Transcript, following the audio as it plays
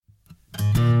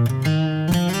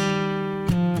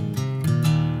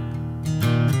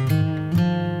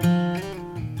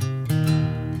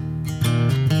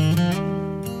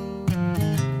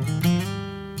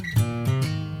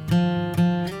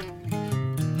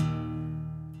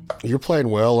You're playing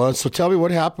well. So tell me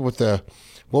what happened with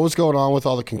what was going on with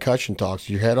all the concussion talks?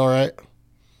 Your head all right?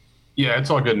 Yeah, it's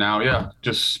all good now. Yeah,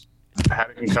 just had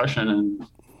a concussion and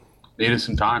needed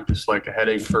some time. Just like a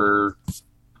headache for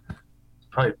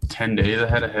probably 10 days. I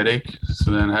had a headache,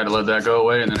 so then I had to let that go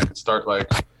away, and then I could start like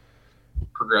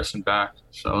progressing back.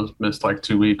 So I missed like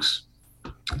 2 weeks.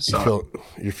 So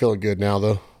You're feeling good now,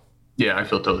 though? yeah, I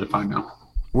feel totally fine now.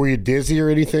 Were you dizzy or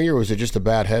anything, or was it just a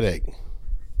bad headache?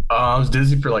 I was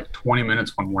dizzy for like 20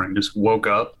 minutes one morning. Just woke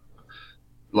up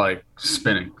like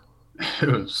spinning. It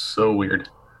was so weird.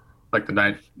 Like the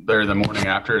morning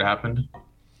after it happened,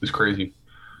 it was crazy.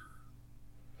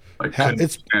 Like couldn't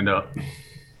stand up.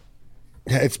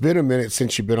 It's been a minute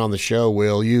since you've been on the show,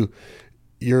 Will.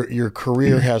 Your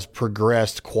career has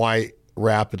progressed quite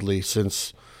rapidly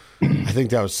since I think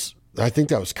that was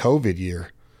COVID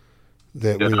year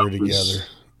that we were together.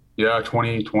 Yeah,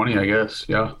 2020, I guess.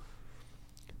 Yeah.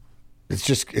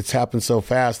 It's happened so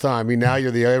fast, huh? I mean, now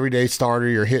you're the everyday starter.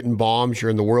 You're hitting bombs.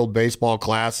 You're in the World Baseball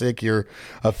Classic. You're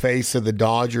a face of the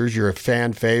Dodgers. You're a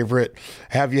fan favorite.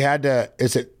 Have you had to?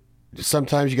 Is it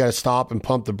sometimes you got to stop and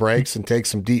pump the brakes and take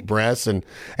some deep breaths and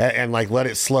like let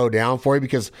it slow down for you?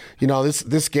 Because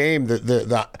this game,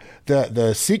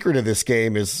 the secret of this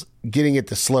game is getting it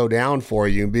to slow down for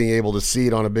you and being able to see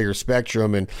it on a bigger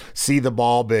spectrum and see the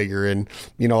ball bigger and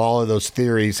all of those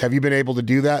theories. Have you been able to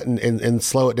do that and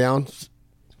slow it down?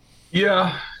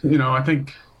 Yeah, I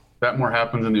think that more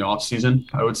happens in the off season,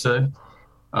 I would say.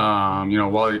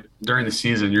 While during the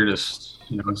season, you're just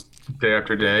day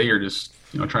after day, you're just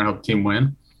trying to help the team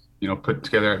win, put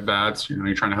together at bats,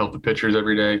 you're trying to help the pitchers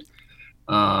every day.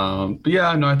 But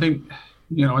yeah, no, I think,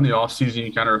 in the off season,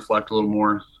 you kind of reflect a little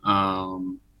more,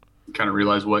 kind of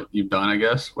realize what you've done, I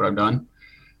guess, what I've done.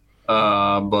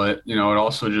 But, it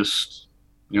also just,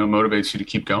 motivates you to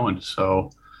keep going. So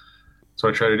what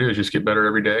I try to do is just get better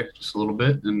every day, just a little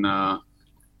bit, and,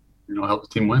 help the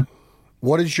team win.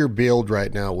 What is your build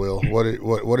right now, Will?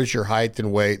 What is your height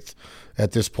and weight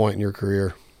at this point in your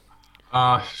career?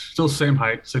 Still same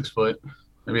height, 6 foot,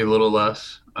 maybe a little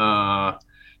less. And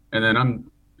then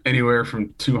I'm anywhere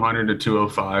from 200 to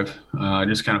 205.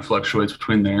 Just kind of fluctuates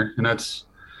between there. And that's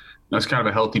kind of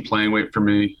a healthy playing weight for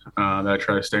me, that I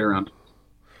try to stay around.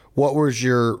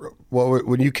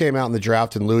 When you came out in the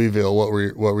draft in Louisville, what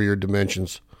were your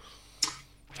dimensions?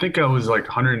 I think I was like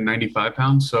 195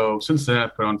 pounds. So since then I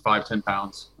put on 5-10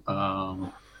 pounds, just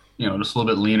a little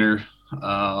bit leaner,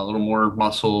 a little more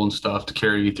muscle and stuff to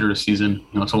carry you through a season.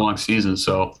 It's a long season.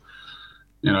 So,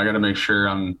 I got to make sure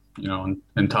I'm,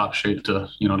 in top shape to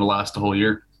last the whole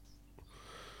year.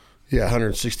 Yeah.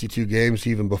 162 games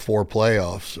even before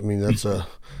playoffs. I mean,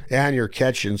 and you're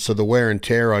catching. So the wear and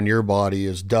tear on your body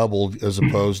is doubled as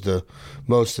opposed to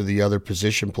most of the other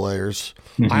position players.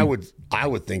 Mm-hmm. I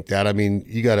would think that. I mean,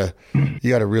 you gotta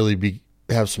really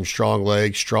have some strong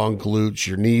legs, strong glutes.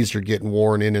 Your knees are getting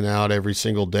worn in and out every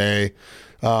single day.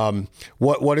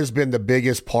 What has been the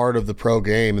biggest part of the pro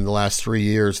game in the last 3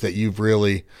 years that you've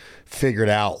really figured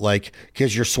out? Like,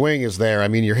 because your swing is there. I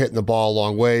mean, you're hitting the ball a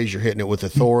long ways. You're hitting it with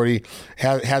authority.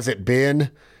 Has it been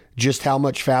just how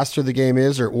much faster the game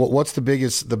is, or what's the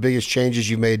biggest changes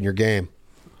you've made in your game?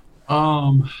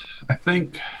 I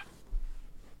think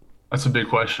that's a big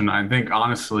question. I think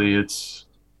honestly, it's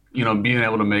being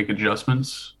able to make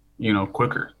adjustments,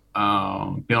 quicker,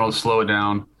 being able to slow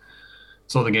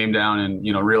the game down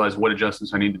and, realize what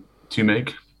adjustments I need to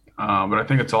make. But I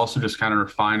think it's also just kind of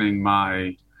refining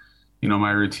my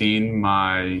routine,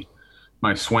 my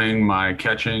swing, my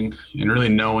catching, and really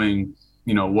knowing,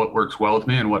 what works well with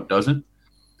me and what doesn't.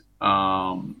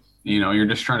 You're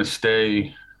just trying to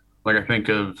stay, like, I think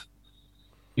of,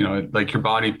 like your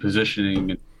body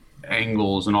positioning and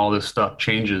angles and all this stuff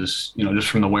changes, just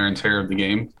from the wear and tear of the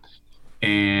game.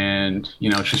 And,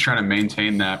 it's just trying to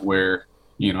maintain that where,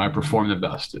 I perform the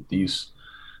best at these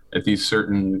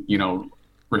certain,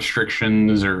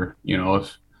 restrictions, or,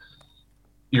 if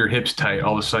your hip's tight,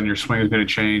 all of a sudden your swing is going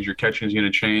to change, your catching is going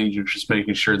to change. You're just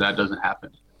making sure that doesn't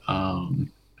happen.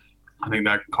 I think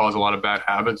that can cause a lot of bad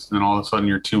habits. And then all of a sudden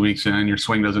you're 2 weeks in, your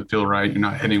swing doesn't feel right. You're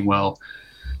not hitting well.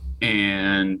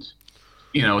 And,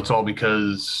 it's all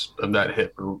because of that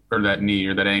hip or that knee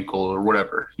or that ankle or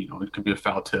whatever. It could be a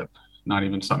foul tip, not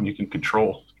even something you can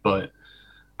control. But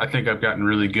I think I've gotten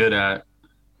really good at,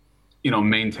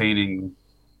 maintaining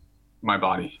my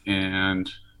body and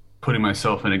putting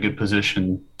myself in a good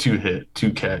position to hit,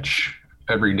 to catch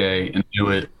every day and do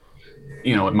it,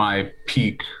 at my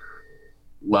peak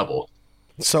level.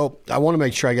 So I want to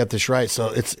make sure I got this right.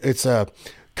 So it's a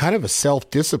kind of a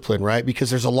self-discipline, right? Because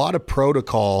there's a lot of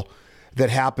protocol that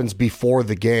happens before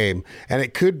the game, and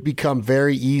it could become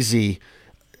very easy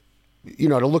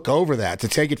to look over that, to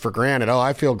take it for granted. Oh,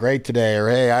 I feel great today, or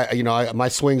hey, my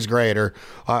swing's great, or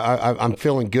I'm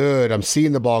feeling good. I'm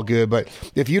seeing the ball good. But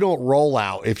if you don't roll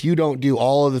out, if you don't do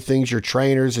all of the things your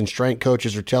trainers and strength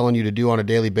coaches are telling you to do on a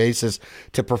daily basis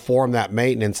to perform that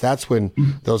maintenance, that's when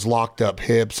those locked up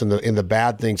hips and the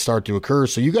bad things start to occur.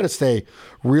 So you got to stay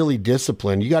really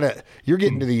disciplined. You're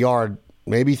getting to the yard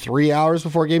maybe 3 hours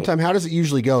before game time. How does it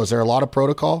usually go? Is there a lot of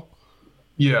protocol?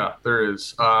 Yeah, there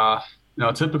is.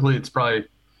 Typically it's probably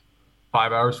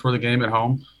 5 hours for the game at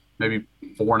home, maybe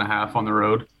 4.5 on the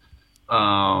road.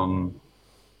 I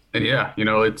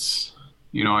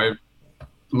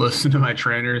listen to my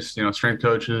trainers, strength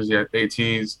coaches,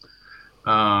 ATs.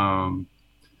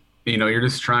 You're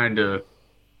just trying to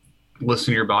listen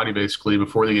to your body basically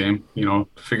before the game,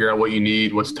 figure out what you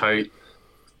need, what's tight,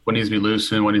 what needs to be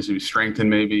loosened, what needs to be strengthened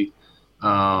maybe.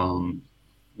 I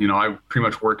pretty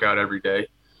much work out every day.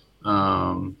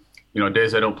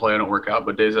 Days I don't play, I don't work out,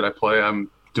 but days that I play, I'm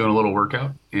doing a little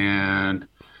workout, and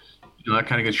that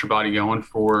kind of gets your body going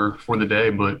for the day.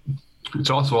 But it's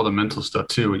also all the mental stuff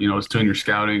too. It's doing your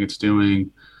scouting, it's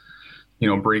doing,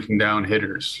 breaking down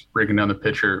hitters, breaking down the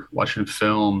pitcher, watching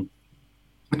film,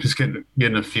 just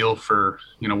getting a feel for,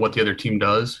 what the other team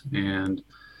does, and,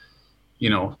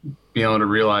 being able to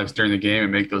realize during the game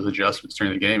and make those adjustments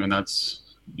during the game. And that's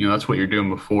what you're doing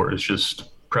before. It's just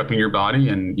prepping your body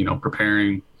and,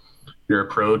 preparing your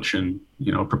approach and,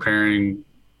 preparing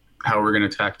how we're going to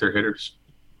attack their hitters.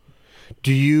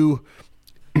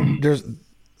 There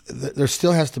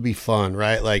still has to be fun,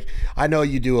 right? Like, I know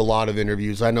you do a lot of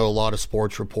interviews. I know a lot of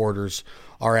sports reporters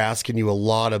are asking you a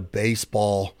lot of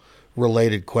baseball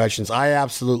related questions. I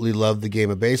absolutely love the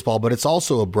game of baseball, but it's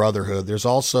also a brotherhood. There's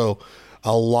also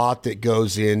a lot that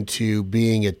goes into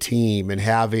being a team and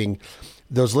having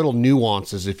those little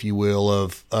nuances, if you will,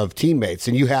 of teammates.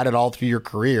 And you had it all through your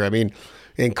career. I mean,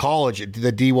 in college,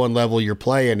 the D1 level you're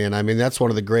playing in, I mean, that's one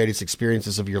of the greatest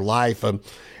experiences of your life.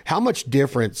 How much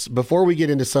difference, before we get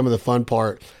into some of the fun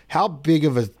part, how big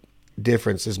of a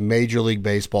difference is Major League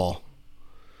Baseball?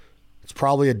 It's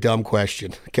probably a dumb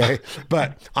question, okay?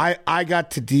 But I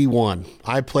got to D1.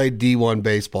 I played D1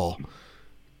 baseball.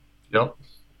 Yep.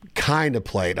 Kind of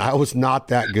played. I was not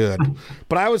that good.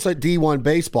 But I was at D1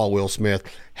 baseball, Will Smith.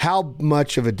 How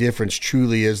much of a difference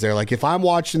truly is there? Like, if I'm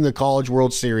watching the College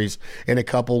World Series in a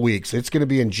couple weeks, it's going to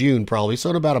be in June probably, so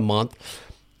in about a month,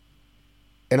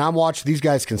 and I'm watching, these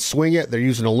guys can swing it. They're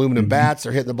using aluminum bats.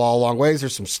 They're hitting the ball a long ways.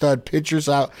 There's some stud pitchers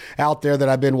out there that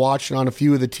I've been watching on a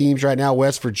few of the teams right now.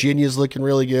 West Virginia's looking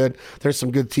really good. There's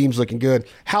some good teams looking good.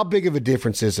 How big of a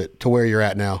difference is it to where you're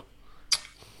at now?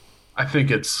 I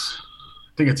think it's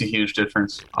a huge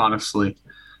difference, honestly.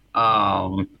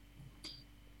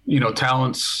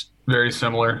 Talent's very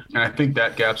similar, and I think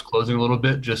that gap's closing a little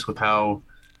bit just with how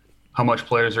much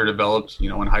players are developed,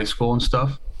 in high school and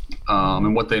stuff.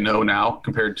 And what they know now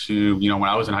compared to, when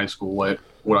I was in high school, what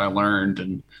I learned.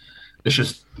 And it's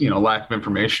just, lack of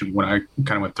information when I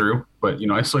kind of went through. But,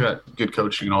 I still got good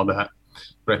coaching and all that.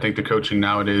 But I think the coaching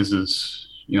nowadays is,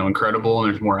 incredible.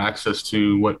 And there's more access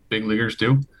to what big leaguers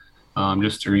do,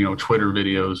 just through, Twitter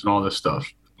videos and all this stuff.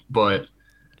 But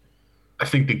I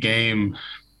think the game,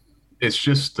 it's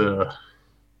just the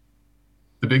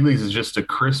big leagues is just a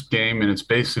crisp game. And it's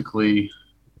basically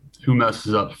who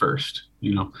messes up first.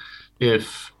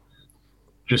 If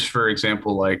just for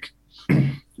example, like,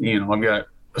 I've got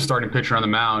a starting pitcher on the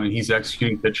mound and he's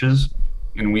executing pitches,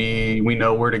 and we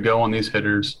know where to go on these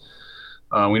hitters.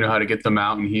 We know how to get them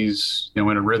out, and he's, in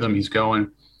a rhythm, he's going.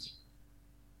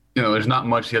 There's not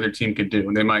much the other team could do.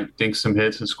 And they might dink some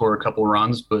hits and score a couple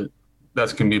runs, but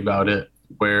that's going to be about it.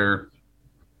 Where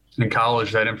in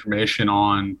college, that information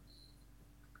on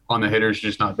the hitters is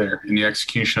just not there. And the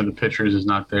execution of the pitchers is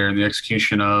not there. And the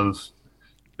execution of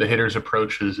the hitters'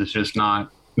 approaches is just not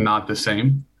the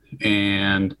same.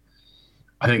 And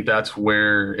I think that's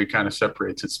where it kind of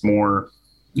separates. It's more,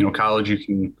 college, you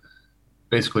can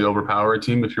basically overpower a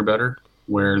team if you're better,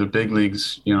 where the big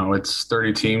leagues, it's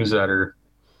 30 teams that are,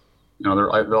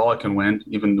 they're all can win.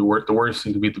 Even the worst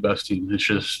team can beat the best team. It's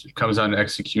just, it comes down to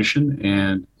execution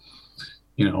and,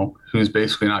 who's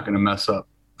basically not going to mess up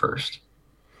first.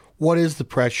 What is the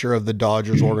pressure of the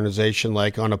Dodgers organization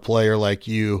like on a player like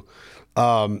you?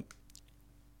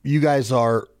 You guys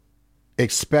are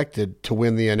expected to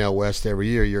win the NL West every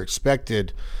year. You're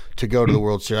expected to go to the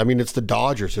World Series. I mean, it's the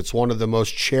Dodgers. It's one of the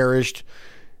most cherished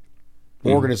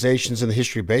organizations in the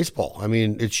history of baseball. I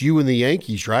mean, it's you and the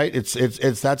Yankees, right?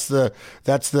 That's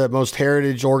the most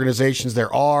heritage organizations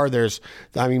there are.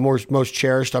 Most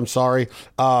cherished. I'm sorry.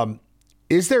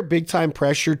 is there big time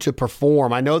pressure to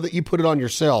perform? I know that you put it on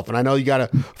yourself, and I know you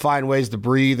got to find ways to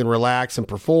breathe and relax and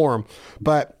perform,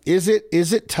 but is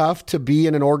it tough to be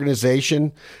in an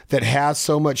organization that has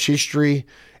so much history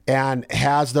and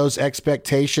has those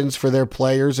expectations for their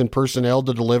players and personnel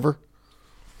to deliver?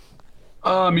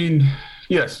 I mean,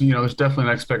 yes, there's definitely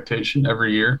an expectation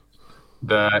every year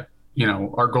that,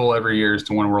 our goal every year is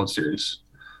to win a World Series.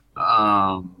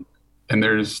 And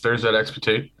there's that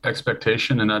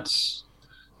expectation, and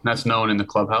that's known in the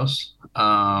clubhouse.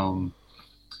 But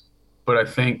I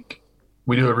think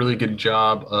we do a really good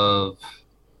job of,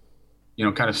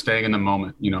 kind of staying in the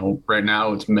moment. Right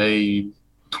now it's May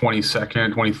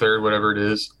 22nd, 23rd, whatever it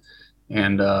is.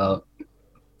 And,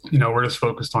 we're just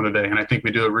focused on today. And I think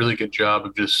we do a really good job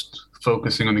of just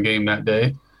focusing on the game that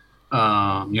day.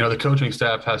 The coaching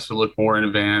staff has to look more in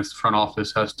advance. The front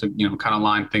office has to, kind of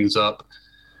line things up,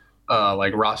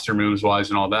 like roster moves wise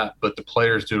and all that. But the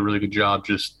players do a really good job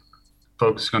just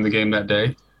focusing on the game that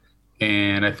day.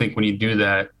 And I think when you do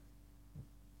that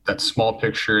small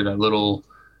picture, the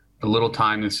little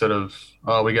time, instead of,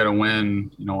 oh, we got to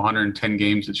win, 110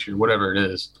 games this year, whatever it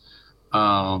is.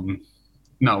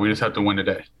 No, we just have to win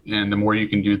today. And the more you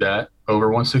can do that over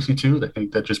 162, I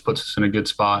think that just puts us in a good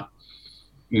spot,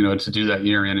 to do that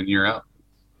year in and year out.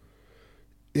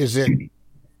 Is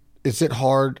it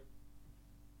hard?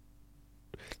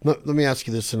 Let me ask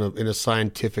you this in a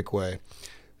scientific way.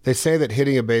 They say that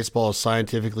hitting a baseball has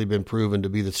scientifically been proven to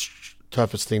be the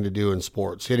toughest thing to do in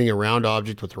sports. Hitting a round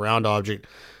object with a round object,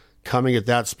 coming at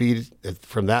that speed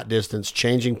from that distance,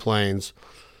 changing planes.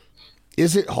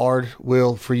 Is it hard,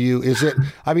 Will, for you?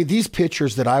 These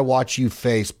pitchers that I watch you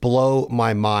face blow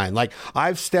my mind. Like,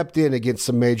 I've stepped in against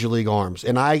some major league arms,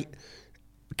 and I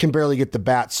can barely get the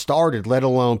bat started, let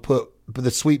alone put the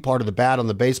sweet part of the bat on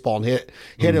the baseball and hit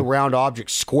a round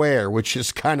object square, which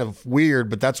is kind of weird,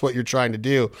 but that's what you're trying to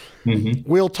do.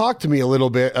 Mm-hmm. Will, talk to me a little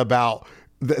bit about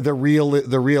the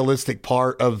realistic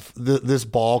part of this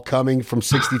ball coming from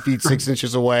 60 feet 6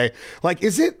 inches away. Like,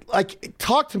 is it like,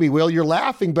 talk to me, Will? You're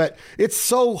laughing, but it's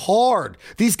so hard.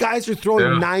 These guys are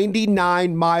throwing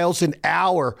 99 miles an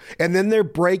hour, and then they're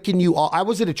breaking you off. I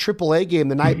was at a AAA game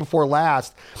the night before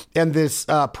last, and this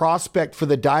prospect for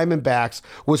the Diamondbacks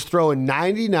was throwing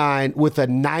 99 with a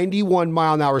 91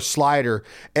 mile an hour slider,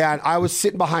 and I was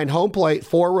sitting behind home plate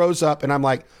 4 rows up, and I'm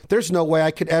like, there's no way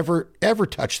I could ever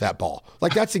touch that ball.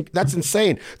 Like, that's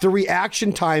insane. The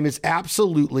reaction time is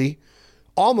absolutely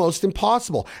almost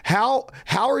impossible. How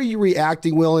are you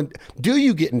reacting, Will? And do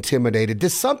you get intimidated?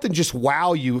 Does something just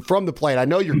wow you from the plate? I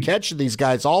know you're catching these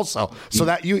guys also, so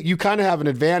that you kind of have an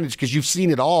advantage because you've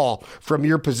seen it all from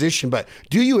your position. But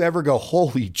do you ever go,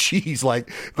 holy jeez,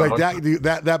 like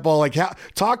that ball? Like,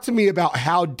 talk to me about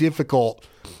how difficult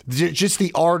just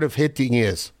the art of hitting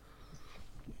is.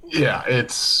 Yeah,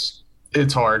 it's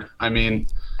hard. I mean,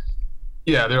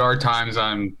 yeah, there are times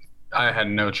I had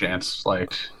no chance.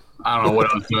 Like, I don't know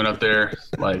what I was doing up there.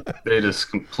 Like, they just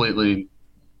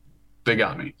they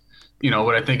got me.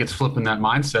 But I think it's flipping that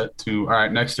mindset to, all right,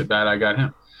 next at bat, I got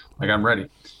him. Like, I'm ready.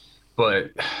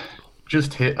 But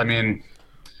just hit, the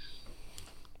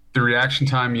reaction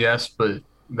time, yes, but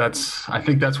I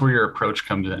think that's where your approach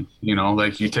comes in.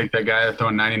 Like, you take that guy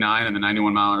throwing 99 and the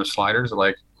 91 mile an hour sliders,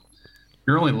 like,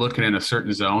 you're only looking in a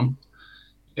certain zone,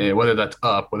 whether that's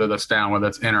up, whether that's down, whether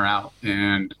that's in or out.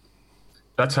 And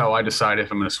that's how I decide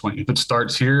if I'm going to swing. If it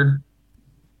starts here,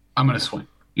 I'm going to swing.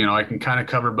 I can kind of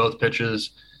cover both pitches.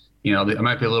 I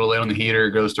might be a little late on the heater,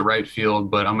 it goes to right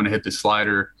field, but I'm going to hit the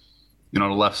slider,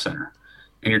 to left center.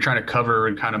 And you're trying to cover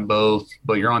and kind of both,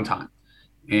 but you're on time.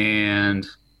 And,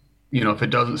 if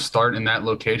it doesn't start in that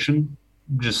location,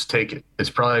 just take it. It's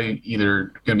probably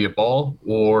either going to be a ball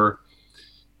or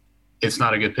it's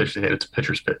not a good pitch to hit. It's a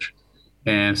pitcher's pitch.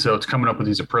 And so it's coming up with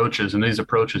these approaches, and these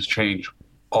approaches change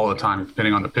all the time,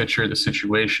 depending on the pitcher, the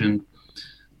situation.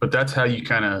 But that's how you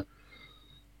kind of,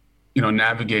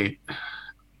 navigate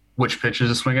which pitches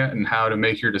to swing at and how to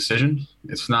make your decision.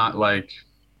 It's not like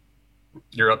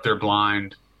you're up there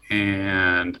blind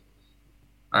and,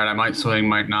 all right, I might swing,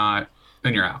 might not,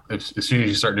 then you're out. As soon as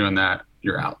you start doing that,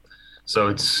 you're out. So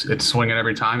it's swinging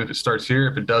every time. If it starts here,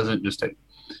 if it doesn't, just take it.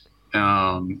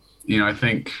 I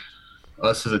think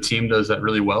us as a team does that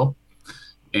really well,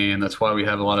 and that's why we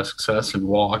have a lot of success and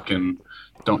walk and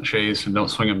don't chase and don't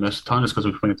swing and miss a ton, is because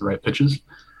we swing at the right pitches.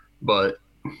 But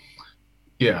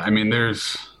yeah,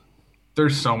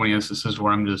 there's so many instances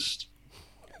where I'm just,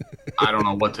 I don't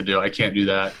know what to do. I can't do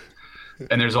that.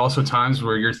 And there's also times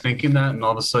where you're thinking that, and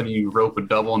all of a sudden you rope a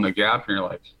double in the gap, and you're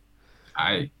like,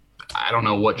 I don't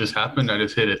know what just happened. I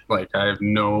just hit it. Like, I have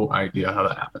no idea how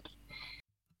that happened.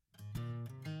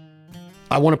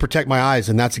 I want to protect my eyes,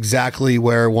 and that's exactly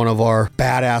where one of our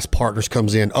badass partners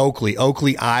comes in. Oakley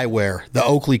Eyewear, the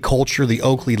Oakley culture, the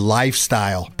Oakley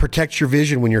lifestyle. Protect your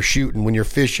vision when you're shooting, when you're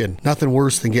fishing. Nothing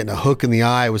worse than getting a hook in the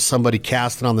eye with somebody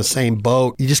casting on the same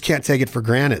boat. You just can't take it for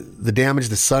granted. The damage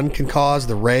the sun can cause,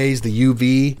 the rays, the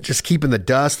UV, just keeping the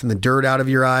dust and the dirt out of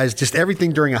your eyes, just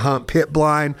everything during a hunt, pit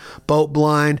blind, boat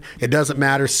blind, it doesn't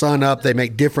matter, sun up. They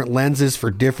make different lenses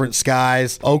for different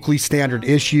skies. Oakley standard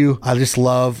issue. I just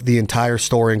love the entire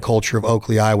story and culture of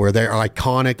Oakley Eyewear. They're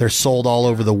iconic. They're sold all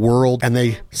over the world, and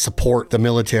they support the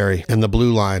military and the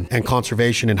blue line and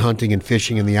conservation and hunting and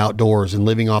fishing in the outdoors and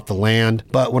living off the land.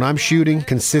 But when I'm shooting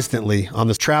consistently on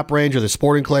the trap range or the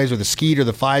sporting clays or the skeet or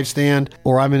the 5-stand,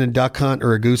 or I'm in a duck hunt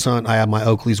or a goose hunt, I have my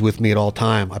Oakleys with me at all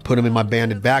time. I put them in my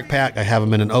banded backpack. I have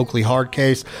them in an Oakley hard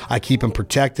case. I keep them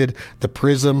protected. The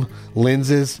prism,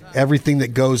 lenses, everything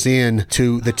that goes in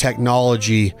to the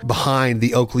technology behind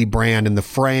the Oakley brand and the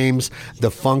frames,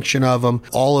 the function of them,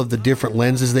 all of the different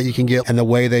lenses that you can get, and the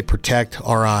way they protect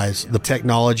our eyes. The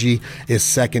technology is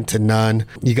second to none.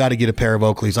 You got to get a pair of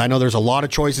Oakleys. I know there's a lot of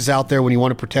choices out there when you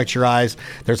want to protect your eyes.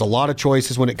 There's a lot of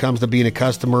choices when it comes to being a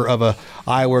customer of a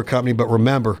eyewear company, but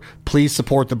remember, please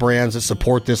support the brands that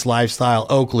support this lifestyle.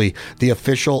 Oakley, the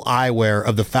official eyewear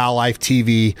of the Foul Life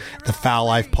TV, the Foul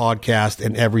Life podcast,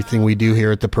 and everything we do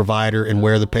here at the provider and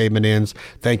where the pavement ends.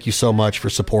 Thank you so much for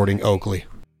supporting Oakley.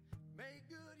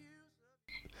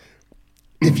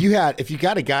 If you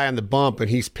got a guy on the bump and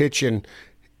he's pitching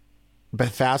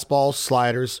fastballs,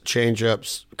 sliders,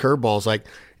 changeups, curveballs, like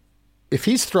if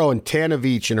he's throwing 10 of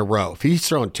each in a row, if he's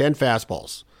throwing 10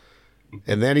 fastballs,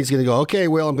 and then he's going to go, okay,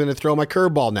 well, I'm going to throw my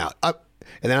curveball now. And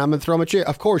then I'm going to throw my change.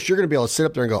 Of course, you're going to be able to sit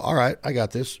up there and go, all right, I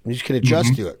got this. You just can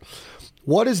adjust to it.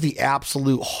 What is the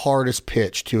absolute hardest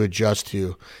pitch to adjust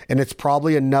to? And it's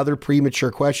probably another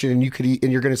premature question, and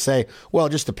you're going to say, well,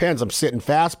 it just depends. I'm sitting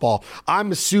fastball.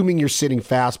 I'm assuming you're sitting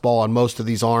fastball on most of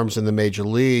these arms in the major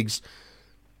leagues.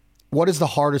 What is the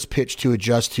hardest pitch to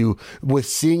adjust to with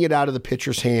seeing it out of the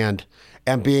pitcher's hand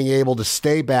and being able to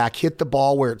stay back, hit the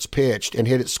ball where it's pitched, and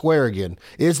hit it square again?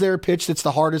 Is there a pitch that's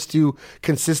the hardest to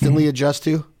consistently adjust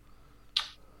to?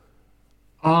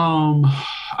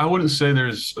 I wouldn't say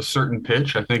there's a certain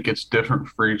pitch. I think it's different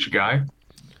for each guy.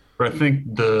 But I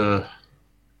think the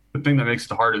thing that makes it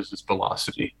the hardest is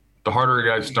velocity. The harder a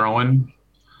guy's throwing,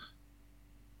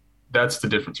 that's the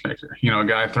difference maker. You know, a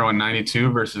guy throwing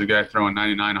 92 versus a guy throwing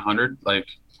 99, 100, like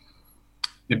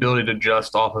the ability to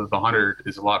adjust off of 100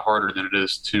 is a lot harder than it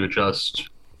is to adjust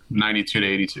 92 to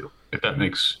 82, if that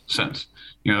makes sense.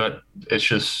 You know, that it's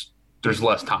just, there's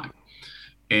less time.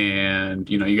 And,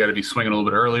 you know, you got to be swinging a little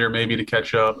bit earlier maybe to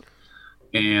catch up.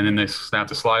 And then they snap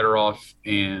the slider off,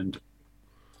 and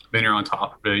then you're on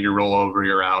top of it. You roll over,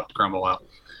 you're out, crumble out.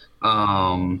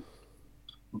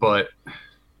 But,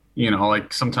 you know,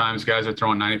 like sometimes guys are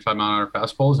throwing 95-mile-an-hour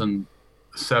fastballs and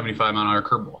 75-mile-an-hour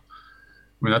curveball.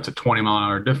 I mean, that's a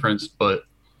 20-mile-an-hour difference, but,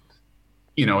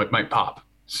 you know, it might pop.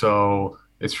 So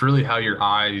it's really how your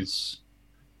eyes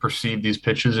perceive these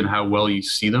pitches and how well you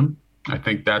see them. I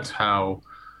think that's how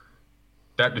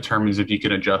that determines if you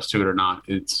can adjust to it or not.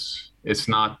 It's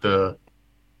not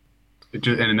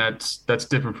and that's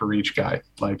different for each guy.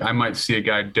 Like I might see a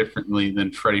guy differently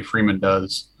than Freddie Freeman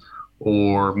does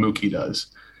or Mookie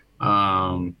does.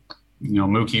 You know,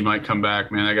 Mookie might come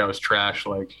back, man, that guy was trash.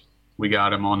 Like we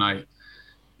got him all night.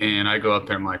 And I go up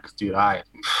there, I'm like, dude, I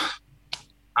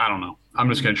don't know. I'm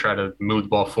just going to try to move the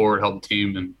ball forward, help the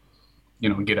team, and, you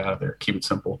know, get out of there. Keep it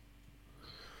simple.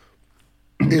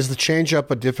 Is the changeup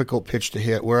a difficult pitch to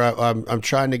hit? Where I'm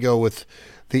trying to go with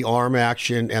the arm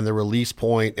action and the release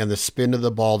point and the spin of the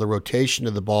ball, the rotation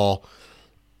of the ball,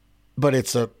 but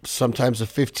it's sometimes a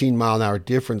 15-mile-an-hour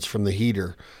difference from the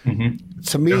heater. Mm-hmm.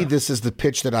 To me, This is the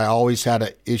pitch that I always had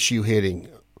an issue hitting.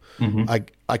 Mm-hmm.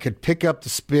 I could pick up the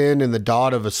spin and the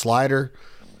dot of a slider.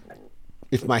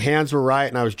 If my hands were right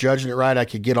and I was judging it right, I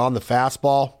could get on the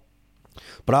fastball.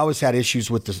 But I always had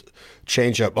issues with the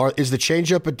changeup. Is the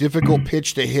changeup a difficult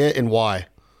pitch to hit, and why?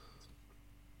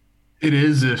 It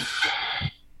is if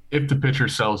the pitcher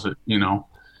sells it, you know.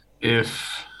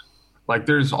 If like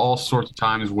there's all sorts of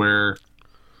times where,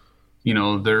 you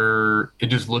know, it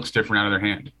just looks different out of their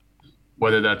hand.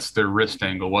 Whether that's their wrist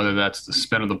angle, whether that's the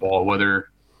spin of the ball, whether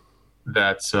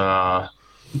that's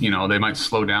you know, they might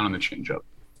slow down on the changeup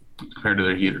compared to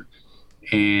their heater.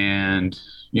 And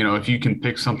you know, if you can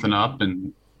pick something up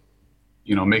and,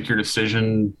 you know, make your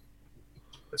decision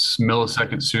a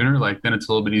millisecond sooner, like then it's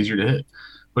a little bit easier to hit.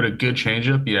 But a good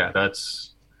changeup, yeah,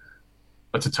 that's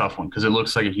a tough one because it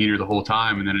looks like a heater the whole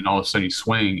time, and then all of a sudden you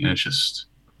swing and it's just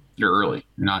you're early.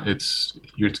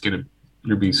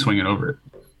 You're being swinging over it.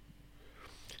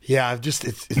 Yeah, it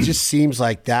just seems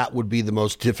like that would be the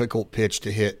most difficult pitch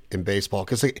to hit in baseball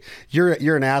because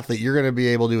you're an athlete. You're going to be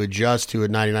able to adjust to a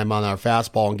 99-mile-an-hour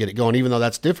fastball and get it going, even though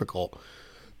that's difficult.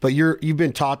 But you've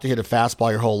been taught to hit a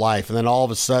fastball your whole life, and then all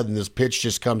of a sudden this pitch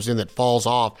just comes in that falls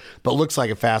off but looks like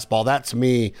a fastball. That, to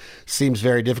me, seems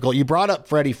very difficult. You brought up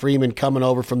Freddie Freeman coming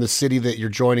over from the city that you're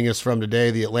joining us from today,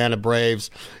 the Atlanta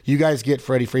Braves. You guys get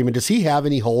Freddie Freeman. Does he have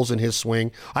any holes in his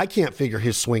swing? I can't figure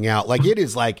his swing out. Like, it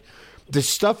is like the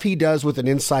stuff he does with an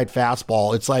inside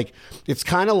fastball. It's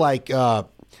kind of like,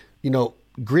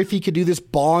 Griffey could do this.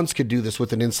 Bonds could do this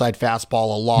with an inside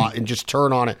fastball a lot and just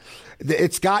turn on it.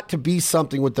 It's got to be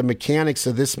something with the mechanics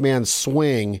of this man's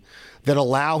swing that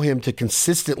allow him to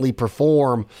consistently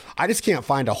perform. I just can't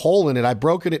find a hole in it. I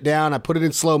broken it down. I put it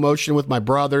in slow motion with my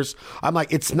brothers. I'm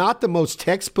like, it's not the most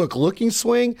textbook looking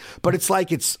swing, but it's like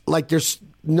there's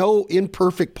no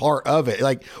imperfect part of it.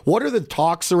 Like, what are the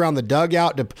talks around the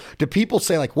dugout? Do people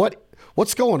say, like,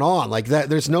 what's going on? Like, that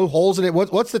there's no holes in it?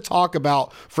 What's the talk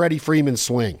about Freddie Freeman's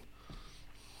swing?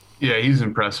 Yeah, he's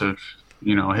impressive.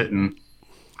 Hitting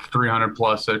 300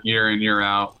 plus year in, year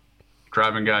out,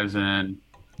 driving guys in.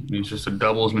 He's just a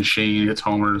doubles machine. Hits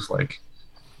homers. Like,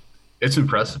 it's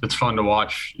impressive. It's fun to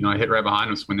watch. I hit right behind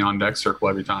him when the on deck circle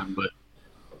every time, but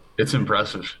it's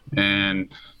impressive. And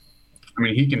I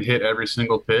mean, he can hit every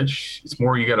single pitch. It's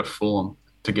more you got to fool him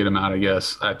to get him out. I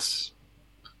guess that's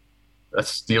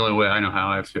the only way I know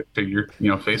how I figure.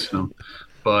 Facing him.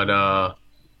 But I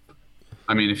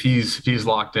mean, if he's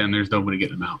locked in, there's nobody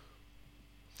getting him out.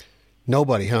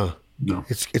 Nobody, huh? No.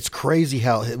 It's crazy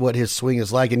what his swing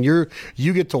is like, and you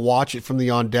get to watch it from the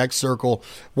on deck circle.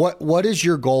 What is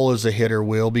your goal as a hitter,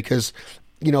 Will? Because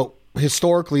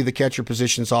historically the catcher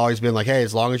position's always been like, hey,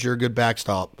 as long as you're a good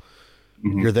backstop,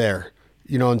 you're there.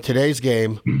 In today's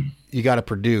game, you got to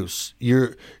produce.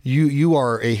 You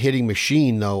are a hitting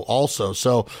machine though, also.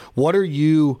 So what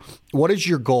is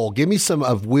your goal? Give me some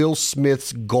of Will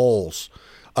Smith's goals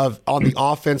on the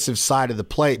offensive side of the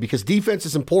plate, because defense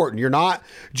is important. You're not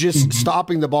just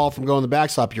stopping the ball from going to the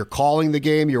backstop. You're calling the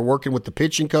game. You're working with the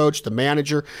pitching coach, the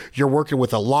manager. You're working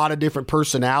with a lot of different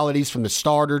personalities, from the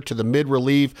starter to the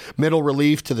middle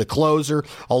relief to the closer.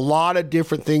 A lot of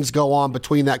different things go on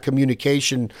between that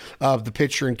communication of the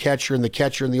pitcher and catcher and the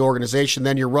catcher and the organization.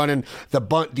 Then you're running the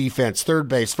bunt defense, third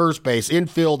base, first base,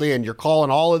 infield in. You're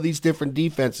calling all of these different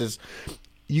defenses.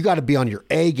 You got to be on your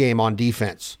A game on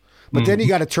defense. But then you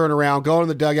got to turn around, go in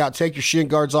the dugout, take your shin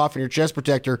guards off and your chest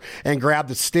protector, and grab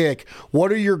the stick.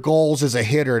 What are your goals as a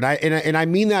hitter? And I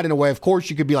mean that in a way. Of course,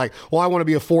 you could be like, well, I want to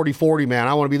be a 40-40 man.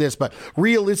 I want to be this. But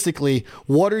realistically,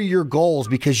 what are your goals?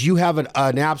 Because you have an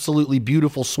absolutely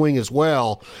beautiful swing as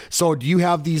well. So do you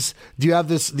have these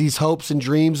hopes and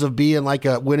dreams of being like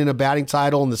winning a batting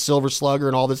title and the Silver Slugger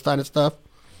and all this kind of stuff?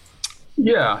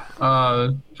 Yeah,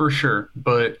 for sure.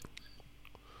 But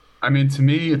I mean, to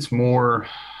me, it's more.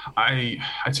 I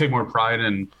take more pride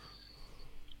in,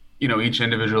 each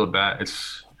individual at bat.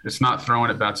 It's not throwing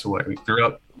at bats away. We threw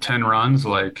up 10 runs,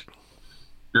 like,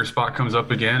 your spot comes up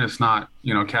again. It's not,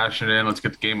 cashing it in, let's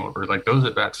get the game over. Like, those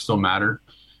at bats still matter,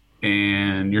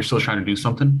 and you're still trying to do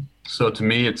something. So to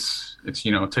me, it's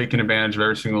taking advantage of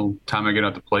every single time I get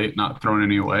out the plate, not throwing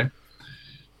any away.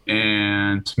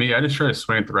 And to me, I just try to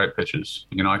swing at the right pitches.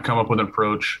 I come up with an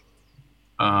approach.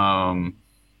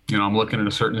 I'm looking at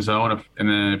a certain zone, and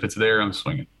then if it's there, I'm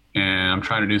swinging. And I'm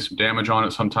trying to do some damage on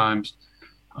it sometimes.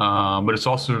 But it's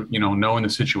also, knowing the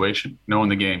situation, knowing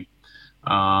the game.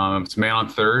 If it's man on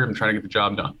third, I'm trying to get the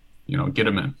job done. Get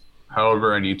him in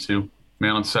however I need to.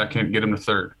 Man on second, get him to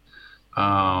third.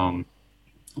 Whatever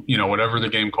the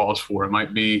game calls for. It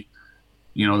might be,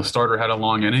 the starter had a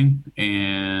long inning,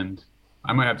 and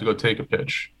I might have to go take a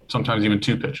pitch, sometimes even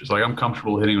two pitches. Like, I'm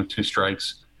comfortable hitting with two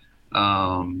strikes.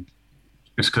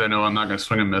 Just because I know I'm not going to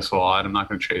swing and miss a lot. I'm not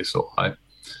going to chase a lot.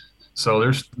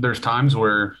 So there's times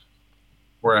where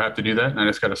I have to do that, and I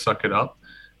just got to suck it up.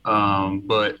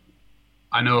 But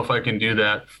I know if I can do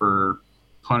that for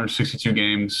 162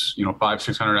 games,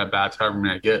 500-600 at bats, however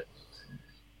many I get,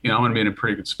 I'm going to be in a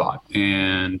pretty good spot,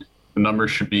 and the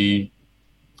numbers should be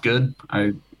good.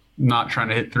 I'm not trying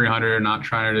to hit 300, not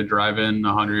trying to drive in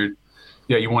 100.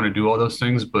 Yeah, you want to do all those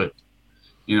things, but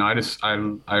I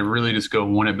really just go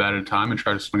one at bat at a time and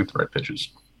try to swing at the right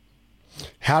pitches.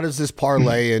 How does this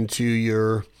parlay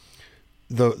into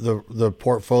the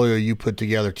portfolio you put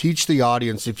together? Teach the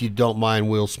audience, if you don't mind,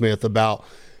 Will Smith, about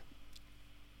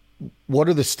what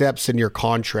are the steps in your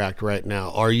contract right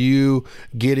now? Are you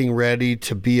getting ready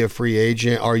to be a free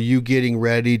agent? Are you getting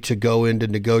ready to go into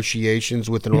negotiations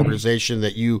with an organization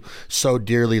that you so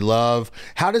dearly love?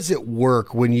 How does it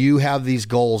work when you have these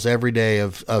goals every day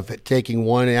of taking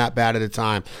one at bat at a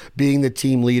time, being the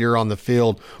team leader on the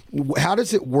field? How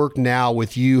does it work now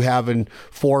with you having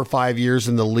 4 or 5 years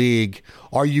in the league?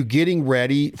 Are you getting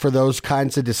ready for those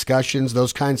kinds of discussions,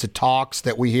 those kinds of talks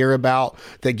that we hear about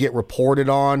that get reported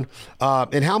on?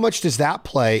 And how much does that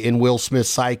play in Will Smith's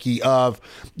psyche of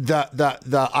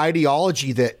the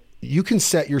ideology that you can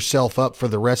set yourself up for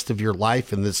the rest of your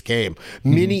life in this game?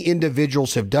 Many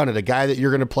individuals have done it. A guy that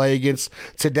you're going to play against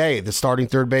today, the starting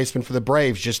third baseman for the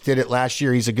Braves, just did it last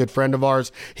year. He's a good friend of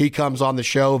ours. He comes on the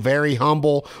show, very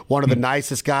humble, one of the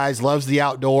nicest guys, loves the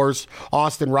outdoors.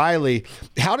 Austin Riley,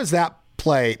 how does that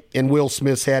play in Will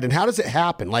Smith's head, and how does it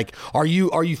happen? Like, are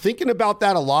you thinking about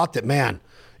that a lot, that, man,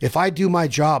 if I do my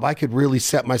job, I could really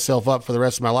set myself up for the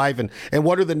rest of my life? And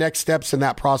what are the next steps in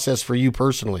that process for you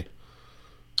personally?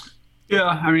 Yeah,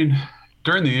 I mean,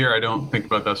 during the year, I don't think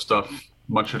about that stuff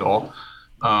much at all.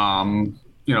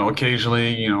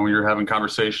 Occasionally, you're having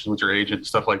conversations with your agent,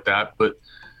 stuff like that, but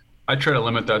I try to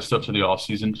limit that stuff to the off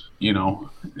season,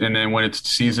 and then when it's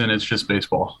season, it's just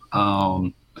baseball.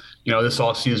 This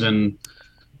off season,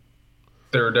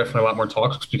 there are definitely a lot more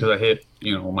talks because I hit,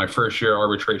 my first year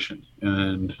arbitration.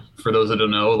 And for those that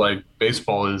don't know, like,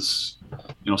 baseball is,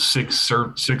 6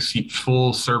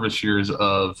 full service years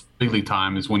of big league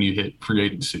time is when you hit free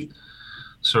agency.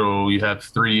 So you have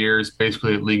 3 years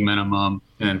basically at league minimum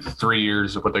and 3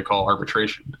 years of what they call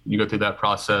arbitration. You go through that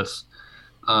process.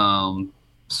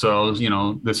 So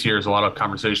this year is a lot of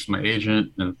conversations with my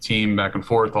agent and the team, back and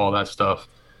forth, all that stuff,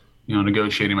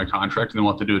 negotiating my contract, and then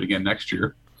we'll have to do it again next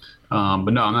year. But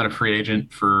no, I'm not a free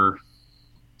agent for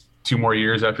 2 more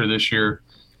years after this year.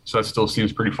 So that still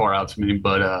seems pretty far out to me.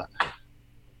 But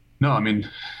no, I mean,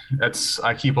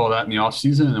 I keep all that in the off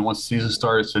season, and then once the season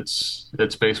starts,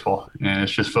 it's baseball, and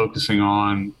it's just focusing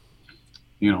on,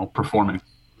 performing.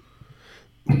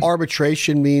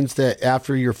 Arbitration means that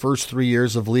after your first 3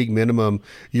 years of league minimum,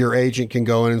 your agent can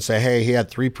go in and say, hey, he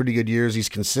had 3 pretty good years. He's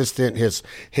consistent. His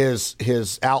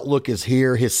outlook is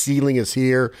here. His ceiling is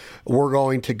here. We're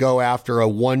going to go after a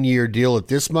 1-year deal at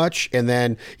this much. And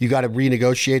then you got to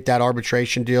renegotiate that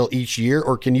arbitration deal each year.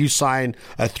 Or can you sign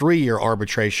a 3-year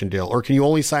arbitration deal? Or can you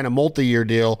only sign a multi-year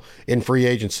deal in free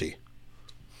agency?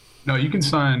 No, you can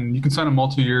sign a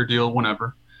multi-year deal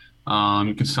whenever.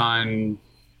 You can sign,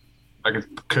 I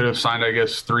could have signed, I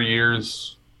guess, 3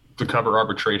 years to cover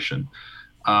arbitration.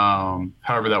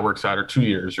 However that works out, or 2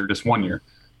 years, or just 1 year.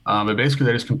 But basically,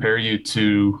 they just compare you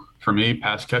to, for me,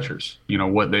 past catchers.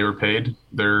 What they were paid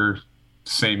their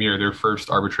same year, their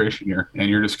first arbitration year, and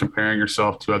you're just comparing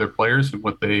yourself to other players and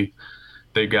what they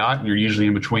got, and you're usually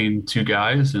in between 2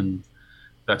 guys, and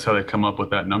that's how they come up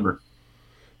with that number.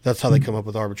 That's how they come up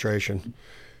with arbitration.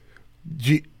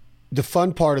 The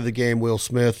fun part of the game, Will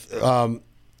Smith.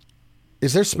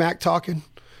 Is there smack talking?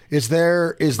 Is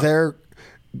there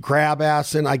grab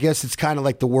assing? I guess it's kind of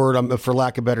like the word, for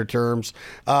lack of better terms.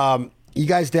 You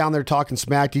guys down there talking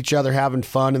smack to each other, having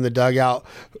fun in the dugout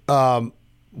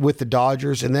with the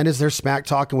Dodgers, and then is there smack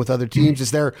talking with other teams?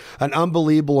 Is there an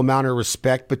unbelievable amount of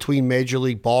respect between major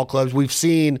league ball clubs? We've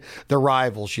seen the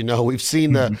rivals, we've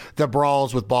seen the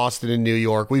brawls with Boston and New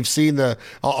York. We've seen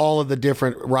all of the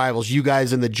different rivals, you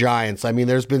guys and the Giants. I mean,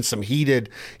 there's been some heated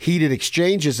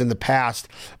exchanges in the past,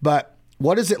 but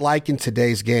what is it like in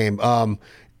today's game?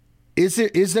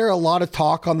 Is there a lot of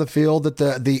talk on the field that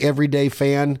the everyday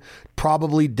fan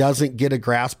probably doesn't get a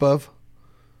grasp of?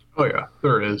 Oh yeah,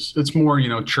 there is. It's more,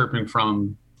 chirping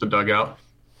from the dugout.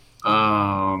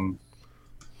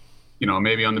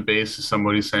 Maybe on the base is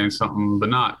somebody saying something, but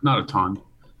not a ton.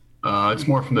 It's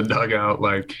more from the dugout,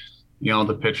 like,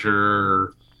 the pitcher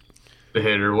or the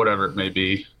hitter, whatever it may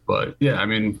be. But yeah, I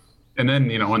mean, and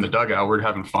then, in the dugout, we're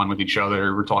having fun with each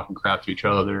other. We're talking crap to each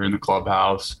other in the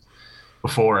clubhouse,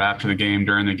 before, after the game,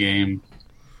 during the game.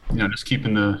 Just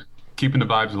keeping the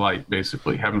vibes light,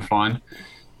 basically, having fun.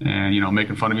 And,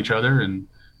 making fun of each other and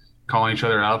calling each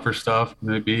other out for stuff,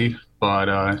 maybe. But,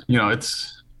 there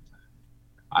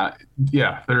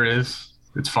is.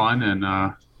 It's fun, and,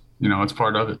 it's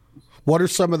part of it. What are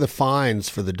some of the fines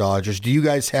for the Dodgers? Do you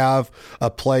guys have a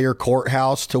player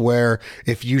courthouse to where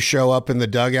if you show up in the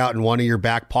dugout and one of your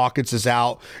back pockets is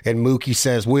out and Mookie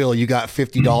says, Will, you got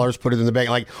 $50, put it in the bank?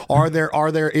 Like,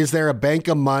 is there a bank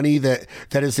of money that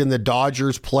is in the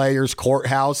Dodgers players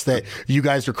courthouse that you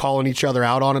guys are calling each other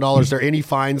out on at all? Is there any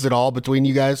fines at all between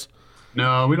you guys?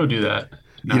 No, we don't do that.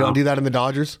 No. You don't do that in the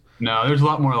Dodgers? No, there's a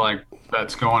lot more like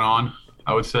that's going on,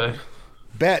 I would say.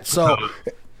 Bet.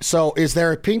 So is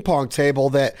there a ping pong table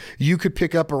that you could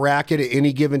pick up a racket at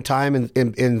any given time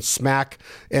and smack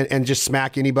and just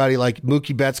smack anybody? Like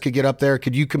Mookie Betts could get up there.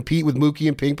 Could you compete with Mookie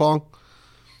in ping pong?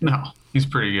 No, he's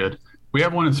pretty good. We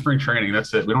have one in spring training.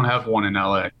 That's it. We don't have one in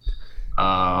LA.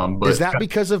 But is that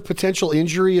because of potential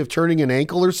injury of turning an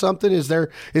ankle or something? Is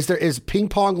ping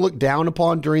pong looked down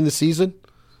upon during the season?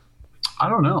 I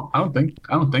don't know. I don't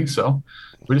think so.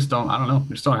 We just don't. I don't know.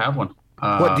 We just don't have one.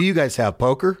 What do you guys have?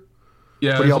 Poker?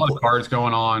 Yeah, there's a lot of cards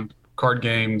going on, card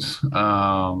games,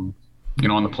 on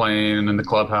the plane and in the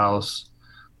clubhouse,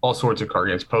 all sorts of card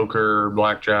games, poker,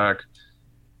 blackjack,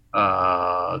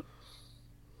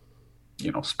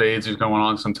 spades is going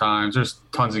on sometimes. There's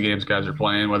tons of games guys are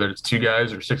playing, whether it's 2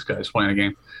 guys or 6 guys playing a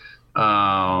game.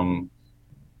 And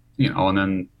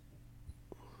then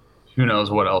who knows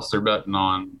what else they're betting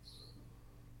on.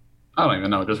 I don't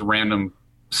even know, just random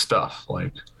stuff,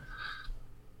 like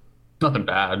nothing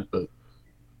bad, but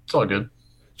it's all good.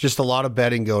 Just a lot of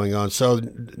betting going on. So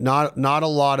not a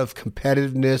lot of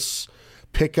competitiveness,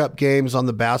 pickup games on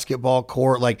the basketball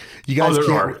court. Like you guys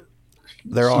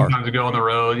There are. Sometimes we go on the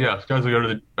road. Yeah, guys will go to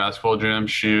the basketball gym,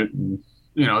 shoot, and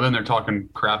then they're talking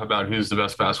crap about who's the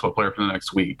best basketball player for the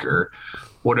next week or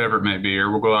whatever it may be.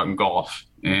 Or we'll go out and golf,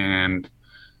 and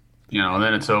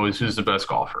then it's always who's the best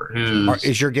golfer.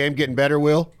 Is your game getting better,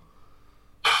 Will?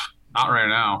 Not right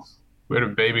now. We had a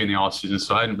baby in the off season,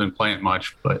 so I hadn't been playing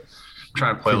much, but I'm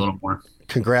trying to play a little more.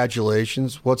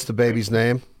 Congratulations. What's the baby's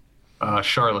name?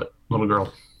 Charlotte, little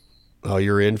girl. Oh,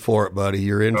 you're in for it, buddy.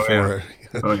 You're in for it.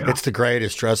 Oh, yeah. It's the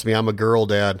greatest. Trust me. I'm a girl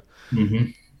dad.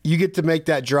 Mm-hmm. You get to make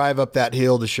that drive up that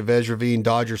hill to Chavez Ravine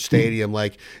Dodger Stadium. Mm-hmm.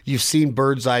 Like you've seen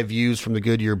bird's eye views from the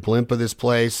Goodyear blimp of this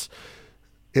place.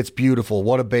 It's beautiful.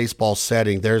 What a baseball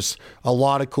setting. There's a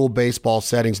lot of cool baseball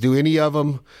settings. Do any of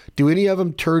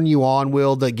them turn you on,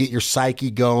 Will, that get your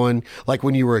psyche going? Like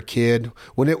when you were a kid?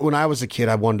 When I was a kid,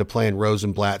 I wanted to play in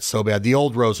Rosenblatt so bad. The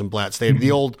old Rosenblatt Stadium,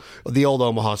 the old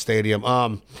Omaha Stadium.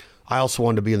 I also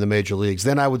wanted to be in the major leagues.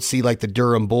 Then I would see like the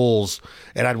Durham Bulls,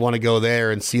 and I'd want to go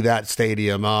there and see that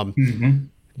stadium.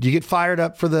 Do you get fired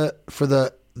up for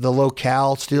the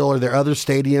locale still? Are there other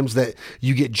stadiums that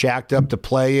you get jacked up to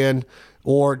play in?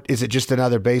 Or is it just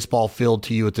another baseball field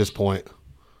to you at this point?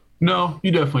 No, you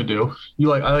definitely do.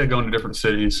 I like going to different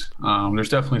cities. There's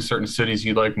definitely certain cities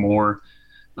you like more.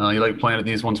 You like playing at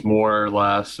these ones more or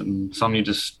less, and some you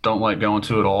just don't like going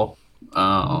to at all.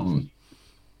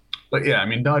 But yeah, I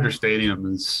mean, Dodger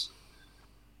Stadium it's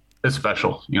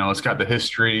special. It's got the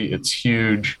history. It's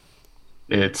huge.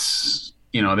 It's,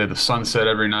 they have the sunset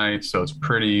every night, so it's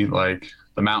pretty, like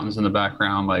the mountains in the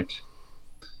background, like.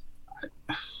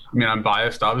 I mean, I'm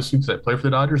biased, obviously, because I play for the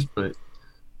Dodgers, but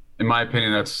in my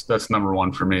opinion, that's number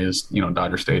one for me is,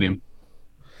 Dodger Stadium.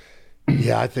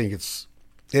 Yeah, I think it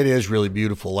is really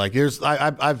beautiful. Like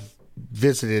I've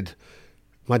visited,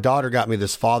 my daughter got me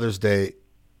this Father's Day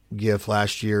gift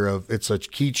last year it's a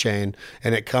keychain,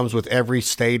 and it comes with every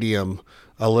stadium,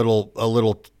 a little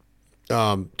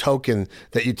token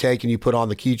that you take and you put on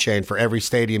the keychain for every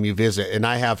stadium you visit. And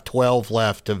I have 12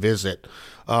 left to visit.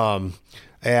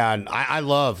 And I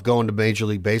love going to Major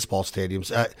League Baseball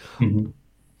stadiums.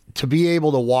 To be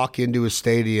able to walk into a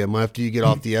stadium after you get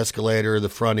off the escalator or the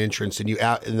front entrance and you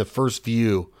out in the first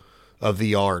view of the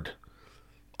yard.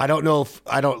 I don't know if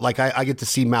I get to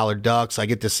see mallard ducks. I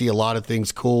get to see a lot of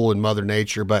things cool in Mother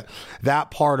Nature, but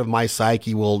that part of my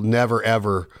psyche will never,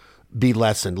 ever be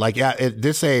lessened. Like at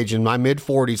this age, in my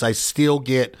mid-40s,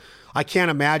 I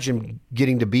can't imagine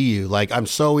getting to be you. Like, I'm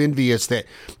so envious that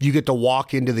you get to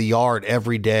walk into the yard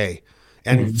every day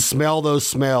and smell those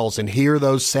smells and hear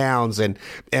those sounds and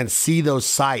see those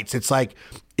sights. It's like,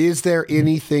 is there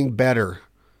anything better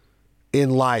in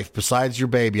life besides your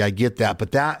baby? I get that.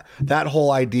 But that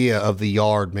whole idea of the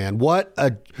yard, man, what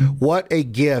a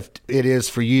gift it is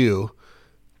for you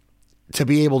to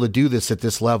be able to do this at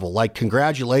this level. Like,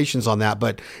 congratulations on that,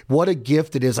 but what a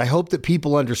gift it is. I hope that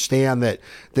people understand that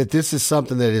this is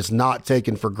something that is not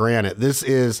taken for granted. This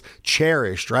is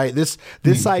cherished, right? This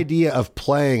idea of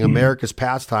playing America's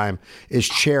pastime is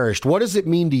cherished. What does it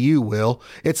mean to you, Will?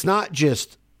 It's not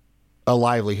just a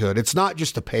livelihood. It's not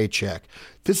just a paycheck.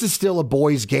 This is still a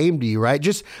boy's game to you,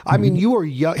 right? I mean, you are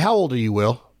young. How old are you,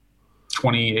 Will?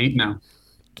 28 now.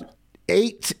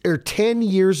 8 or 10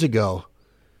 years ago,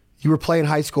 you were playing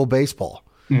high school baseball.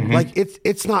 Like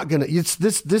it's not gonna. It's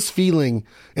this feeling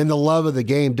and the love of the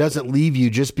game doesn't leave you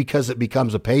just because it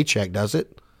becomes a paycheck, does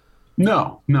it?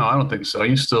 No, I don't think so.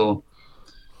 You still,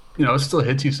 it still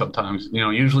hits you sometimes.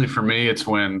 Usually for me, it's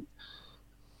when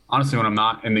I'm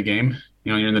not in the game.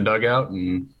 You're in the dugout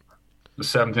and the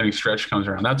seventh inning stretch comes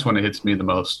around, that's when it hits me the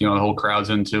most. The whole crowd's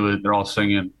into it. They're all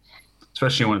singing,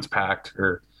 especially when it's packed,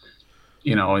 or,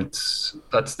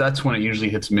 that's when it usually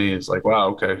hits me. It's like, wow,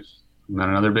 okay, I'm at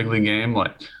another big league game.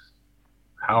 Like,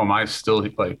 how am I still,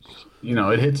 like,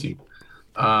 it hits you.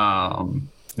 How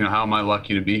am I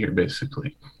lucky to be here,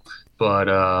 basically?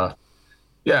 But,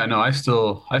 yeah, no, I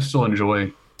still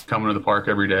enjoy coming to the park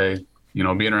every day,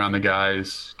 being around the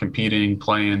guys, competing,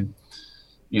 playing.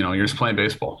 You're just playing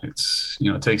baseball. It's,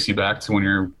 it takes you back to when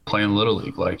you're playing Little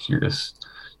League. Like, you're just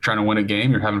trying to win a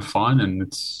game, you're having fun, and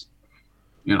it's,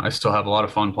 I still have a lot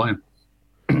of fun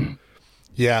playing.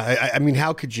 Yeah, I mean,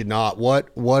 how could you not? What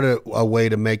a way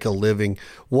to make a living.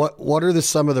 What are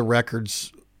some of the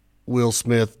records, Will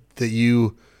Smith, that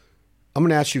I'm going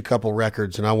to ask you a couple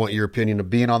records, and I want your opinion of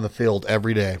being on the field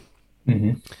every day.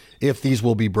 Mm-hmm. If these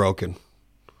will be broken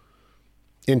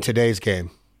in today's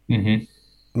game. Mm-hmm.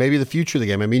 Maybe the future of the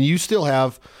game. I mean, you still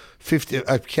have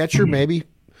a catcher, maybe.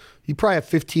 You probably have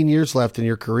 15 years left in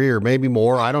your career, maybe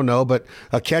more. I don't know. But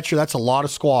a catcher, that's a lot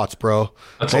of squats, bro.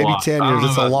 That's maybe a lot. 10 years,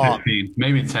 that's a lot. 15,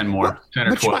 maybe 10 more, 10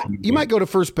 or 12. You might go to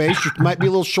first base. You might be a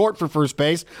little short for first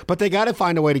base, but they got to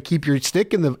find a way to keep your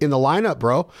stick in the lineup,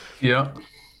 bro. Yeah.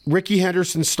 Ricky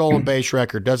Henderson's stolen base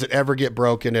record. Does it ever get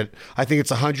broken? I think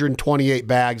it's 128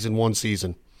 bags in one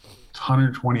season.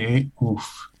 128?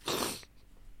 Oof.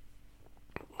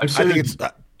 I'd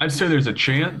say there's a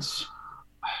chance.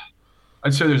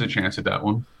 I'd say there's a chance at that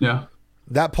one. Yeah.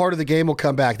 That part of the game will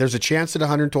come back. There's a chance at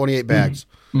 128 bags.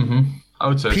 Mm-hmm. I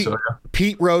would say so, yeah.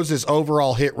 Pete Rose's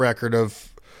overall hit record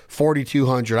of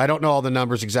 4,200. I don't know all the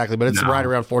numbers exactly, but it's right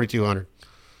around 4,200.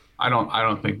 I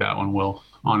don't think that one will,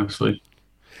 honestly.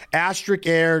 Asterisk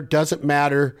air, doesn't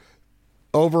matter.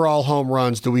 Overall home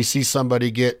runs, do we see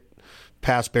somebody get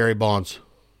past Barry Bonds?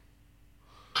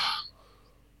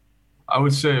 I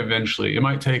would say eventually. It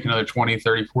might take another 20,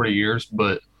 30, 40 years,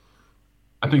 but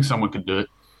I think someone could do it.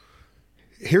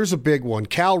 Here's a big one.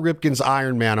 Cal Ripken's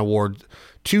Ironman Award.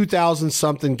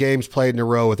 2,000-something games played in a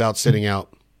row without sitting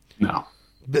out. No.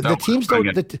 The teams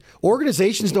don't, the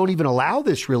organizations don't even allow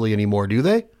this really anymore, do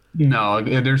they? No.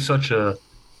 There's such a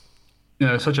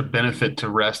benefit to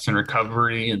rest and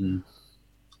recovery. And,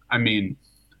 I mean,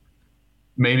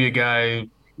 maybe a guy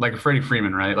like Freddie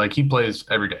Freeman, right? Like, he plays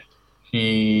every day.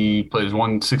 He plays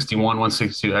 161,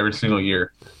 162 every single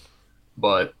year.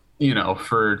 But,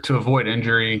 to avoid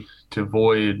injury, to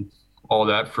avoid all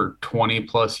that for 20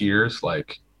 plus years,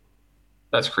 like,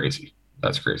 that's crazy.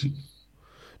 That's crazy.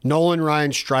 Nolan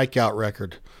Ryan's strikeout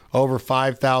record, over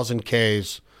 5,000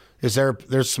 Ks.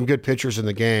 There's some good pitchers in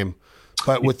the game.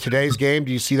 But with today's game,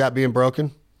 do you see that being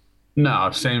broken? No,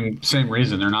 same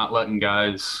reason. They're not letting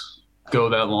guys go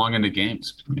that long into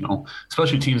games,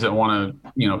 especially teams that want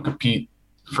to, compete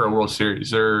for a World Series.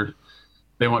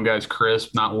 They want guys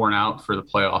crisp, not worn out for the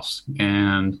playoffs.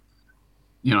 And,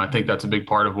 I think that's a big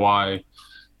part of why,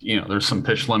 there's some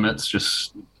pitch limits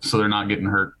just so they're not getting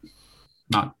hurt,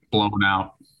 not blown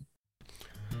out.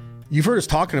 You've heard us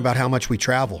talking about how much we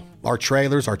travel. Our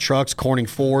trailers, our trucks, Corning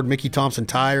Ford, Mickey Thompson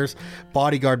Tires,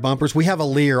 Bodyguard bumpers. We have a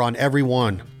LEER on every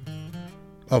one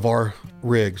of our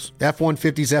rigs.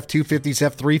 F-150s, F-250s,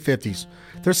 F-350s.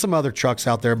 There's some other trucks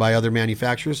out there by other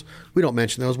manufacturers. We don't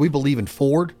mention those. We believe in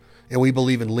Ford, and we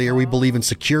believe in LEER. We believe in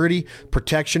security,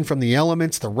 protection from the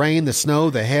elements, the rain, the snow,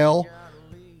 the hail,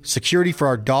 security for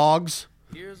our dogs,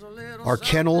 our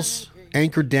kennels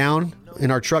anchored down in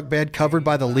our truck bed, covered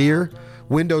by the LEER,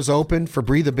 windows open for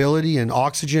breathability and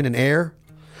oxygen and air.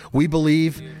 We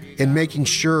believe in making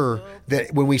sure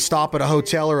that when we stop at a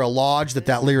hotel or a lodge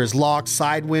that LEER is locked,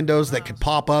 side windows that could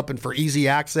pop up and for easy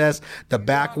access, the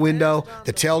back window,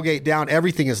 the tailgate down,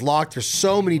 everything is locked. There's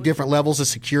so many different levels of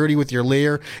security with your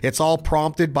LEER. It's all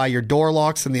prompted by your door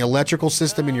locks and the electrical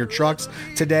system in your trucks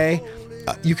today.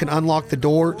 You can unlock the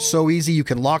door so easy. You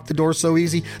can lock the door so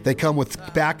easy. They come with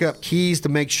backup keys to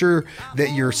make sure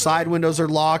that your side windows are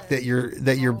locked, that your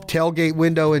tailgate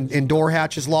window and door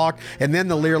hatch is locked. And then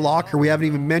the LEER locker, we haven't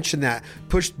even mentioned that.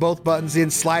 Push both buttons in,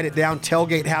 slide it down.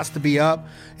 Tailgate has to be up.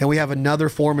 And we have another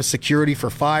form of security for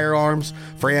firearms,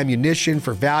 for ammunition,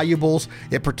 for valuables.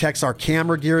 It protects our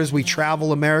camera gear as we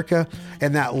travel America.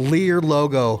 And that LEER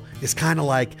logo is kind of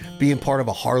like being part of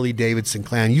a Harley-Davidson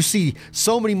clan. You see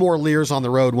so many more LEERs on the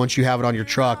road once you have it on your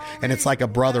truck, and it's like a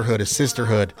brotherhood, a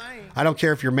sisterhood. I don't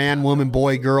care if you're man, woman,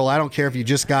 boy, girl. I don't care if you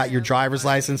just got your driver's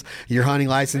license, your hunting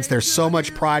license. There's so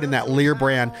much pride in that LEER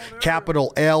brand.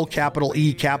 Capital L, capital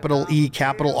E, capital E,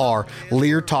 capital R.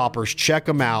 LEER Toppers. Check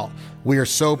them out. We are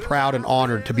so proud and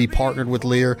honored to be partnered with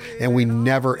LEER, and we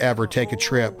never, ever take a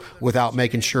trip without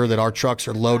making sure that our trucks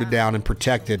are loaded down and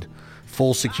protected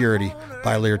Full security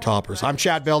by LEER Toppers. I'm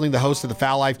Chad Belding, the host of the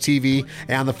Foul Life TV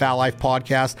and the Foul Life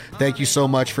podcast. Thank you so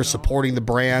much for supporting the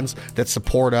brands that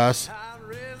support us.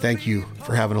 Thank you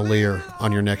for having a LEER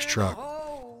on your next truck.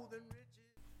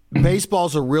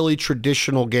 Baseball's a really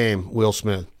traditional game, Will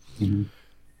Smith. Mm-hmm.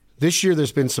 This year,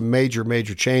 there's been some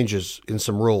major changes in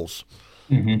some rules.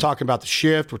 Mm-hmm. We're talking about the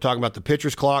shift. We're talking about the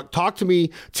pitcher's clock. Talk to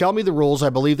me. Tell me the rules. I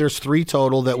believe there's 3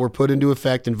 total that were put into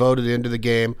effect and voted into the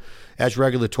game as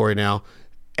regulatory now.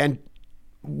 And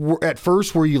at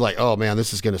first, were you like, oh, man,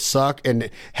 this is going to suck? And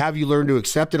have you learned to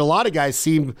accept it? A lot of guys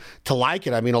seem to like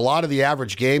it. I mean, a lot of the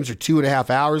average games are 2.5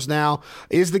 hours now.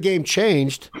 Is the game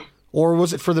changed, or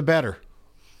was it for the better?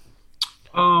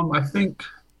 I think,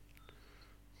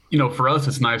 for us,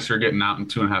 it's nicer getting out in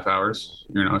 2.5 hours.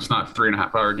 It's not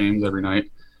 3.5 hour games every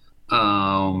night.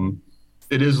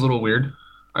 It is a little weird,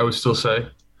 I would still say.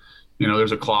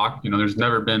 There's a clock. There's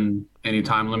never been any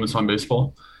time limits on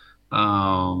baseball.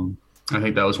 I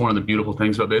think that was one of the beautiful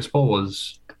things about baseball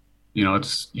was, you got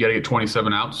to get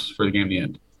 27 outs for the game to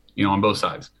end, on both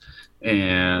sides.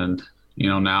 And,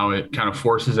 now it kind of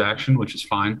forces action, which is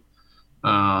fine.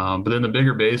 But then the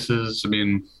bigger bases, I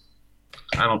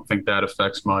don't think that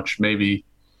affects much. Maybe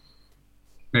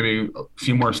a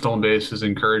few more stolen bases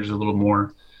encourages a little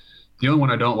more. The only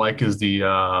one I don't like is the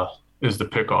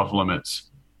pickoff limits.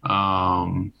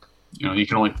 You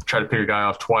can only try to pick a guy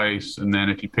off twice, and then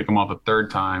if you pick him off a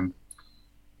third time,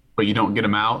 but you don't get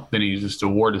him out, then he's just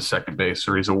awarded second base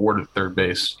or he's awarded third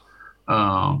base.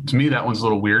 To me, that one's a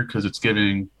little weird because it's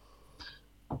giving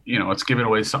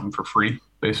away something for free,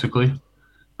 basically,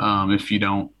 if you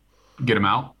don't get him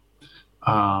out.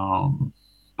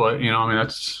 But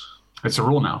it's a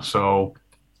rule now. So,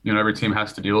 every team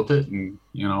has to deal with it and,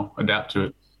 adapt to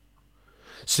it.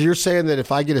 So you're saying that if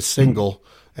I get a single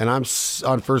and I'm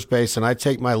on first base and I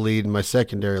take my lead and my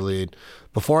secondary lead,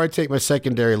 before I take my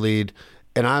secondary lead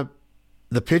and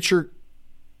the pitcher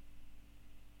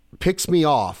picks me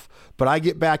off, but I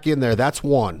get back in there, that's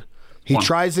one. He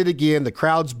tries it again. The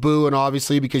crowd's booing,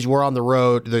 obviously, because we're on the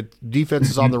road. The defense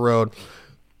is on the road.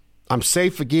 I'm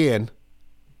safe again.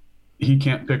 He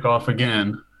can't pick off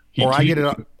again.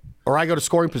 I go to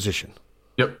scoring position.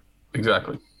 Yep,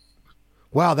 exactly.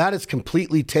 Wow, that is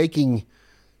completely taking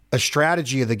a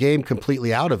strategy of the game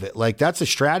completely out of it. Like, that's a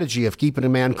strategy of keeping a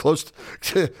man close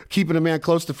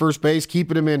to first base,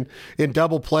 keeping him in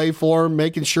double play form,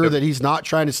 making sure that he's not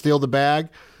trying to steal the bag.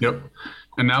 Yep.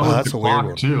 And now with the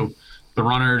clock too, the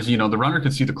runners, the runner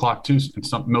can see the clock too in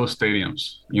most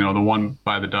stadiums. The one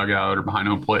by the dugout or behind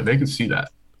home plate, they can see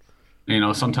that.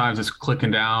 Sometimes it's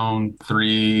clicking down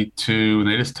 3, 2, and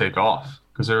they just take off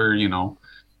because they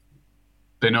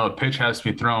know a pitch has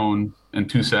to be thrown in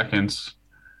 2 seconds.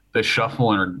 They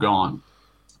shuffle and are gone.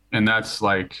 And that's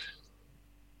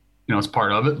it's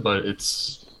part of it, but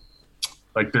it's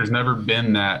like there's never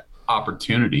been that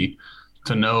opportunity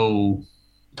to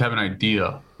have an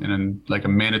idea and then like a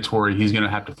mandatory, he's going to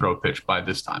have to throw a pitch by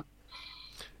this time.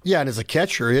 Yeah, and as a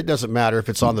catcher, it doesn't matter if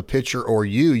it's on the pitcher or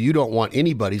you. You don't want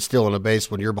anybody stealing a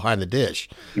base when you're behind the dish.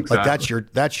 Exactly. Like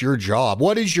that's your job.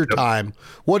 What is your time?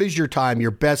 What is your time? Your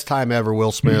best time ever,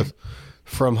 Will Smith,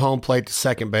 from home plate to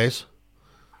second base?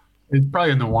 It's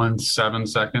probably in the 1.7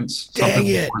 seconds. Dang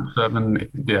it! 1.7,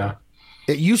 yeah.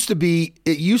 It used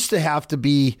to have to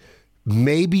be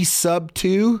maybe sub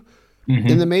 2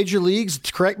 in the major leagues.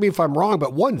 Correct me if I'm wrong,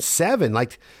 but 1.7,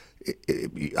 like.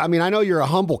 I know you're a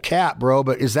humble cat, bro,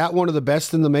 but is that one of the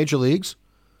best in the major leagues?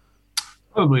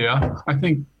 Probably, yeah. I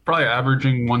think probably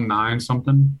averaging 1.9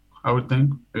 something, I would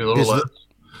think. Maybe a little less.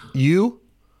 You?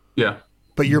 Yeah.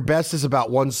 But your best is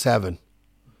about 1.7.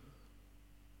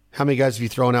 How many guys have you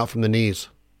thrown out from the knees?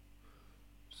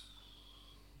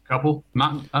 Couple.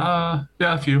 Not, a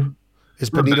few. Is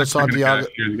Benito Santiago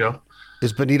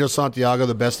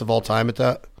the best of all time at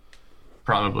that?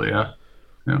 Probably, yeah.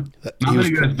 Yeah. Not many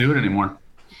guys do it anymore.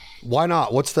 Why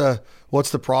not? What's the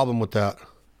problem with that?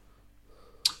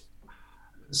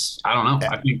 I don't know.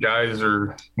 I think guys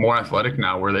are more athletic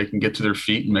now where they can get to their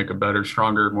feet and make a better,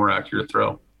 stronger, more accurate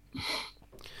throw.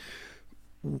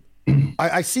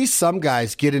 I see some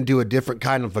guys get into a different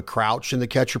kind of a crouch in the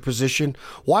catcher position.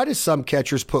 Why do some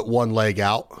catchers put one leg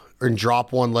out and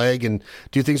drop one leg and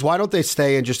do things? Why don't they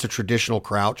stay in just a traditional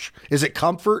crouch? Is it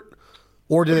comfort,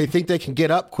 or do they think they can get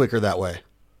up quicker that way?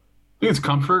 I think it's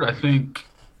comfort. I think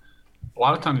a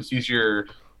lot of times it's easier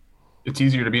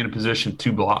to be in a position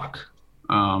to block.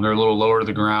 They're a little lower to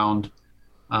the ground.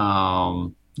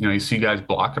 You see guys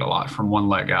block it a lot from one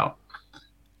leg out.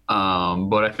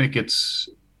 But I think it's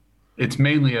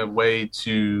mainly a way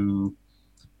to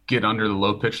get under the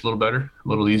low pitch a little better, a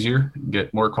little easier,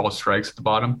 get more called strikes at the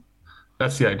bottom.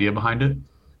 that's the idea behind it.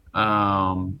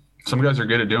 Some guys are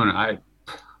good at doing it.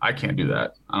 I can't do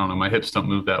that. I don't know. My hips don't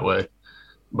move that way,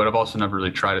 but I've also never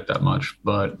really tried it that much.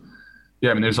 But yeah,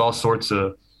 I mean, there's all sorts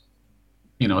of,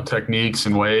 techniques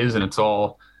and ways, and it's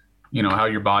all, how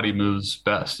your body moves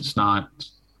best. It's not,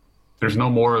 there's no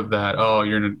more of that. Oh,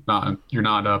 you're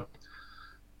not up.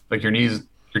 Like your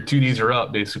two knees are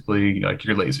up, basically, like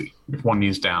you're lazy. If one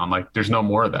knee's down, like there's no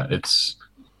more of that. It's,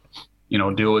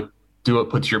 do what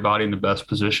puts your body in the best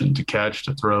position to catch,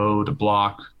 to throw, to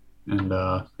block, and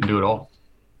do it all.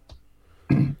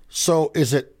 So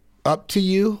is it up to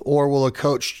you, or will a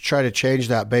coach try to change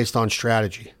that based on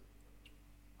strategy?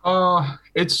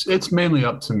 It's mainly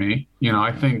up to me.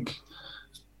 I think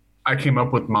I came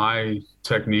up with my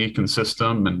technique and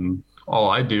system and all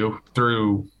I do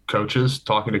through coaches,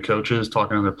 talking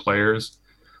to other players,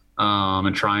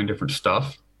 and trying different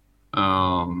stuff.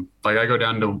 Like I go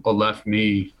down to a left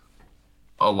knee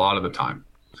a lot of the time.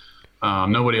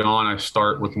 Nobody on, I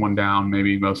start with one down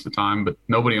maybe most of the time, but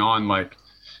nobody on, like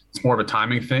it's more of a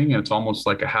timing thing, and it's almost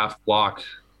like a half block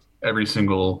every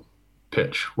single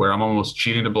pitch where I'm almost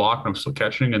cheating to block and I'm still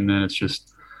catching, and then it's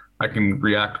just I can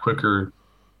react quicker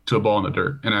to a ball in the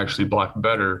dirt and actually block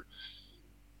better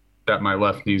that my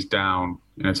left knee's down,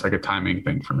 and it's like a timing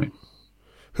thing for me.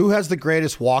 Who has the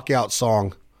greatest walkout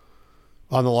song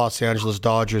on the Los Angeles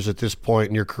Dodgers at this point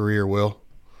in your career, Will?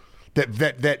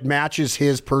 That matches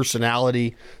his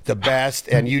personality the best,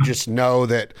 and you just know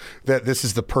that this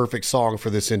is the perfect song for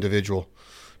this individual.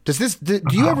 Do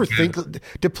you ever think?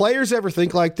 Do players ever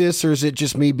think like this, or is it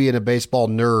just me being a baseball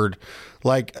nerd?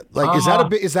 Like is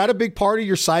that a big part of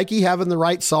your psyche, having the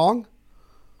right song?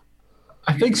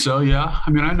 I think so. Yeah. I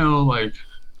mean, I know, like,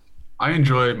 I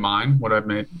enjoy mine, what I've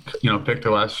made, picked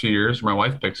the last few years. My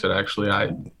wife picks it, actually.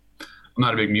 I'm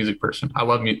not a big music person. I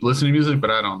love listening to music, but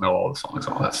I don't know all the songs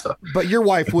and all that stuff. But your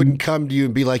wife wouldn't come to you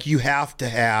and be like, you have to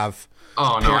have.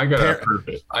 Oh, no, I got to approve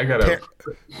it.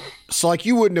 So, like,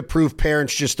 you wouldn't approve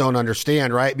Parents Just Don't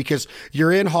Understand, right? Because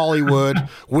you're in Hollywood.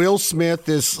 Will Smith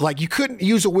is like, you couldn't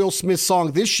use a Will Smith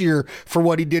song this year for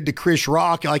what he did to Chris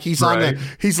Rock. Like, he's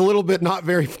he's a little bit not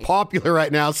very popular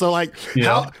right now. So, like,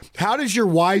 how does your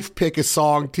wife pick a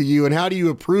song to you, and how do you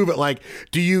approve it? Like,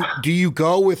 do you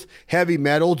go with heavy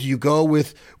metal? Do you go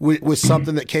with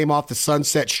something that came off the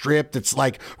Sunset Strip that's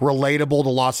like relatable to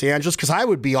Los Angeles? Because I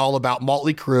would be all about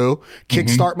Motley Crue,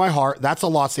 Kickstart My Heart. That's a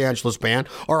Los Angeles band.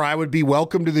 Or I would be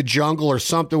Welcome to the Jungle or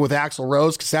something with Axl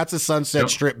Rose, because that's a Sunset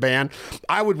Strip band.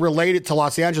 I would relate it to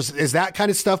Los Angeles. Is that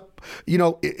kind of stuff,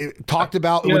 talked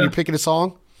about when you're picking a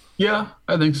song? Yeah,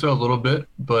 I think so a little bit,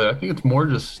 but I think it's more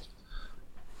just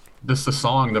the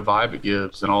song, the vibe it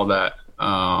gives and all that.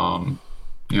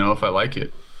 If I like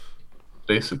it,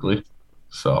 basically.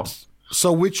 So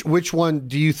which one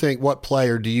do you think, what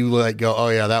player do you like go, oh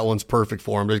yeah, that one's perfect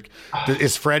for him?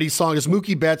 Is Freddie's song, does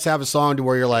Mookie Betts have a song to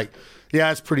where you're like, yeah,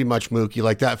 it's pretty much Mookie,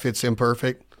 like that fits him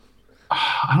perfect?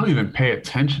 I don't even pay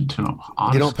attention to him,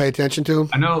 honestly. You don't pay attention to him?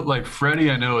 I know, like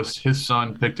Freddie, I know his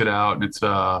son picked it out, and it's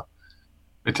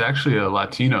actually a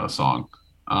Latino song.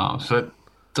 So it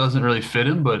doesn't really fit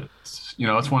him, but it's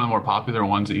one of the more popular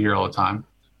ones that you hear all the time.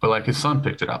 But like his son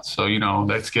picked it out, so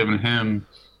that's giving him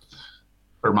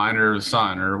a reminder of his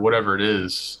son or whatever it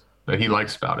is that he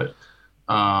likes about it.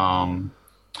 I'd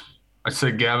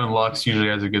say Gavin Lux usually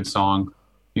has a good song.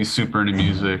 He's super into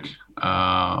music.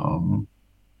 Who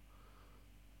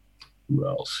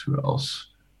else?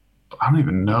 I don't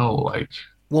even know. Like,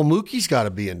 well, Mookie's got to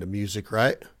be into music,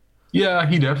 right? Yeah,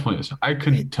 he definitely is. I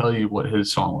couldn't tell you what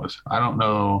his song was. I don't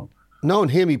know. Knowing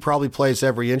him, he probably plays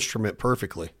every instrument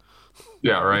perfectly.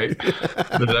 Yeah, right.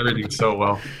 Does everything so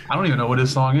well. I don't even know what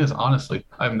his song is, honestly.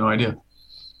 I have no idea.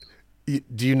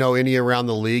 Do you know any around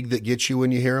the league that get you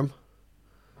when you hear them?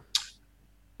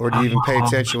 Or do you even pay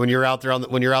attention when you're out there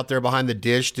when you're out there behind the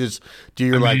dish?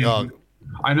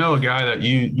 I know a guy that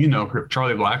you know,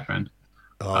 Charlie Blackmon.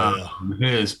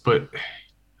 His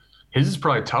is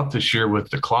probably tough this year with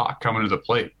the clock coming to the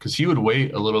plate, because he would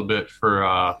wait a little bit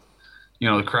for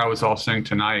the crowd was all singing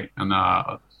Tonight, and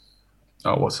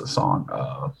what's the song?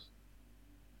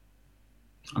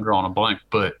 I'm drawing a blank,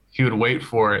 but he would wait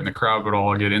for it and the crowd would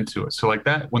all get into it. So like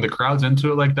that, when the crowd's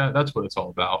into it like that, that's what it's all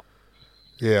about.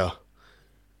 Yeah.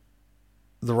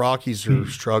 The Rockies are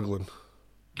struggling.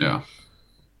 Yeah.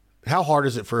 How hard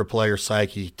is it for a player's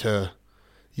psyche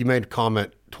you made a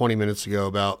comment 20 minutes ago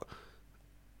about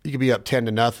you could be up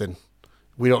 10-0.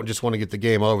 We don't just want to get the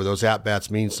game over. Those at-bats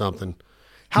mean something.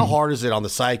 How hard is it on the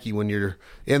psyche when you're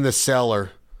in the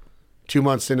cellar 2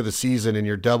 months into the season and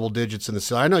you're double digits in the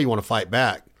cellar? I know you want to fight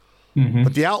back,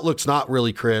 but the outlook's not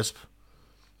really crisp.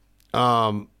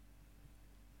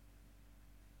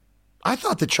 I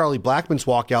thought that Charlie Blackmon's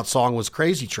walkout song was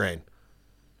Crazy Train.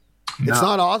 No, It's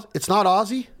not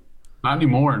Ozzy? not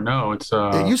anymore. No, it's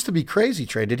It used to be Crazy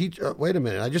Train. Did he wait a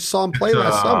minute. I just saw him play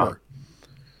last summer.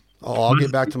 Oh, I'll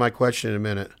get back to my question in a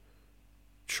minute.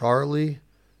 Charlie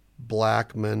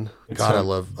Blackmon. God,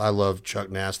 I love Chuck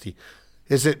Nasty.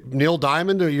 Is it Neil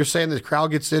Diamond, or you're saying the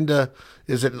crowd gets into,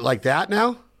 is it like that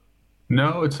now?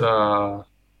 No, it's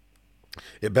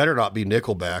It better not be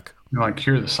Nickelback. I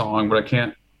hear the song, but I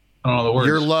don't know the words.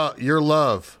 Your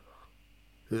love.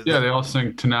 Yeah, they all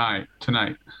sing tonight.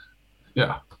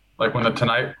 Yeah, like when the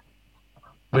tonight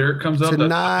lyric comes up.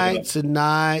 Tonight.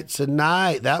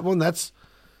 That one.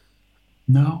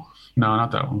 No,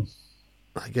 not that one.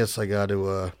 I guess I got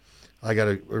to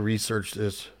research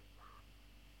this.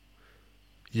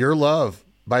 Your Love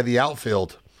by The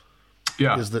Outfield.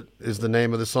 Yeah, is the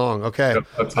name of the song. Okay, yep,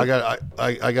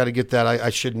 I got to get that. I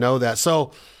should know that.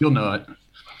 So you'll know it.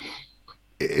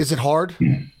 Is it hard?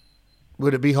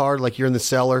 Would it be hard? Like you're in the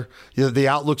cellar, the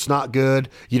outlook's not good.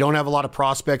 You don't have a lot of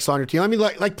prospects on your team. I mean,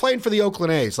 like playing for the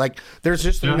Oakland A's. Like there's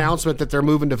just an announcement that they're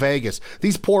moving to Vegas.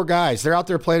 These poor guys, they're out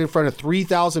there playing in front of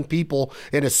 3,000 people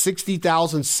in a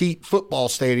 60,000 seat football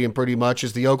stadium. Pretty much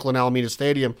is the Oakland Alameda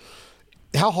Stadium.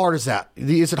 How hard is that?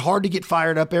 Is it hard to get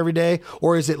fired up every day,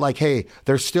 or is it like, hey,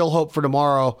 there's still hope for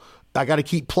tomorrow? I got to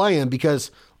keep playing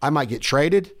because I might get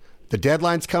traded. The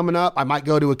deadline's coming up. I might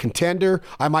go to a contender.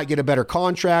 I might get a better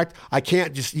contract. You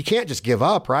can't just give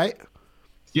up, right?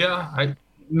 Yeah, I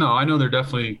know they're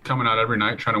definitely coming out every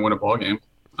night trying to win a ball game.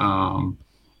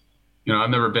 I've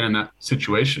never been in that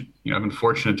situation. I've been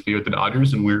fortunate to be with the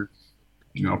Dodgers, and we're,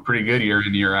 pretty good year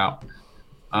in, year out.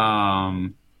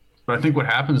 But I think what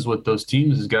happens with those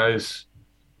teams is guys,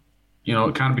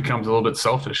 it kind of becomes a little bit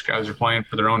selfish. Guys are playing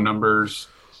for their own numbers.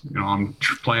 I'm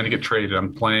playing to get traded.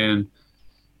 I'm playing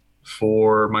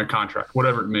for my contract,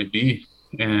 whatever it may be.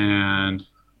 And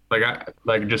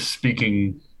just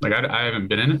speaking, I haven't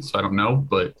been in it, so I don't know,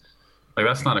 but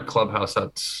that's not a clubhouse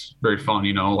that's very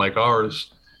fun, like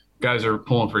ours. Guys are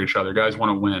pulling for each other. Guys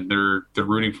want to win. We're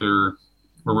rooting for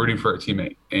our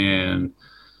teammate, and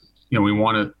we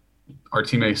want our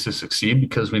teammates to succeed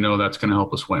because we know that's going to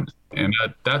help us win, and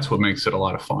that's what makes it a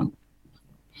lot of fun.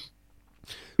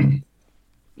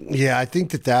 Yeah, I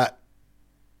think that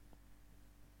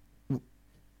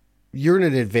you're in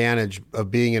an advantage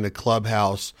of being in a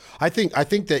clubhouse. I think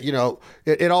that,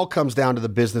 it all comes down to the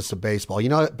business of baseball.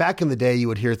 Back in the day, you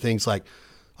would hear things like,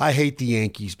 I hate the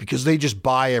Yankees because they just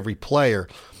buy every player.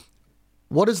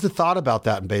 What is the thought about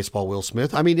that in baseball, Will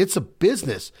Smith? I mean, it's a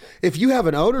business. If you have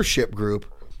an ownership group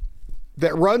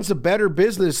that runs a better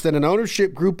business than an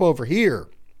ownership group over here,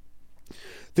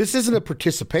 this isn't a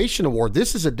participation award.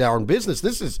 This is a darn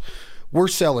business. We're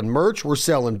selling merch, we're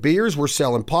selling beers, we're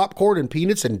selling popcorn and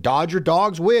peanuts and Dodger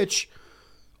dogs, which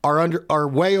are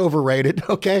way overrated.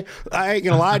 Okay, I ain't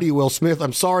gonna lie to you, Will Smith.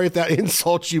 I'm sorry if that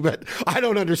insults you, but I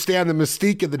don't understand the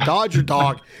mystique of the Dodger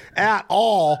dog at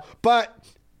all. But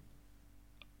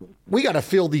we got to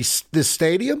fill this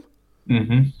stadium.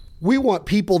 Mm-hmm. We want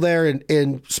people there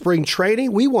in spring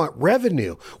training. We want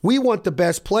revenue. We want the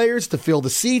best players to fill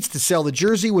the seats, to sell the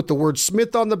jersey with the word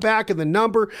Smith on the back and the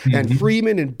number, and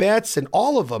Freeman and Betts and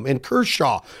all of them, and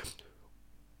Kershaw.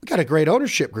 We got a great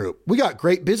ownership group. We got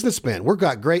great businessmen. We've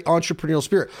got great entrepreneurial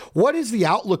spirit. What is the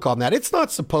outlook on that? It's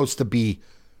not supposed to be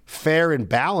fair and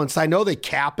balanced. I know they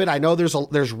cap it. I know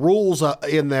there's rules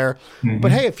in there. Mm-hmm.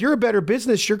 But hey, if you're a better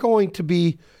business, you're going to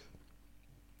be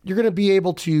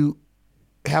able to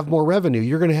have more revenue.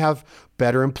 You're going to have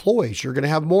better employees. You're going to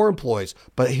have more employees.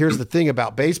 But here's the thing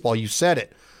about baseball. You said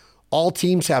it. All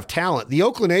teams have talent. The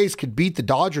Oakland A's could beat the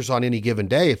Dodgers on any given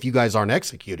day if you guys aren't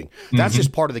executing. That's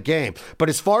just part of the game. But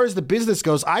as far as the business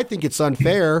goes, I think it's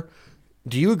unfair.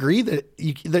 Do you agree that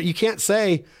you can't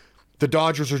say the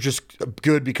Dodgers are just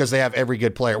good because they have every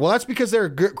good player? Well, that's because they're a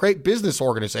great business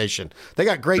organization. They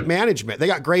got great management. They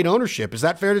got great ownership. Is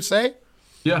that fair to say?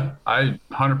 Yeah,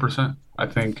 100%. I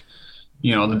think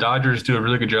the Dodgers do a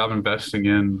really good job investing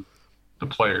in the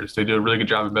players. They do a really good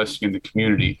job investing in the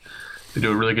community. They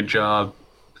do a really good job,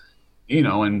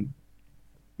 in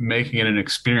making it an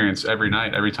experience every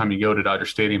night, every time you go to Dodger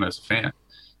Stadium as a fan.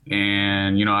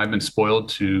 And, I've been spoiled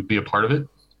to be a part of it,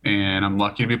 and I'm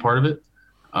lucky to be a part of it.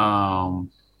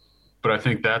 But I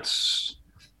think that's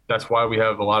why we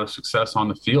have a lot of success on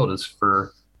the field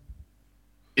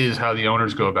is how the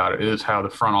owners go about it, is how the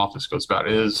front office goes about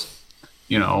it, is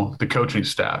the coaching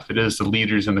staff. It is the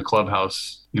leaders in the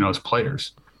clubhouse, as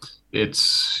players.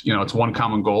 It's one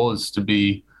common goal is to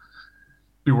be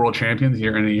world champions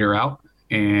year in and year out.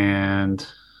 And,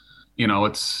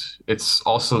 it's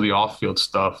also the off-field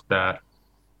stuff that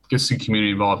gets the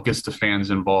community involved, gets the fans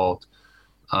involved.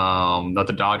 that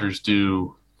the Dodgers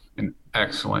do an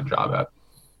excellent job at.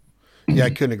 Yeah, I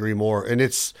couldn't agree more. And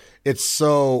it's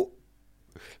so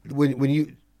when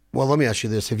you let me ask you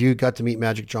this: have you got to meet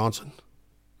Magic Johnson?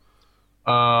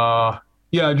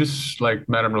 Yeah, I just like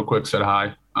met him real quick, said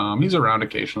hi. He's around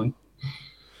occasionally.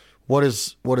 What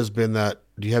has been that?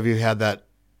 Have you had that?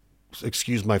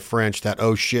 Excuse my French. That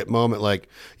oh shit moment, like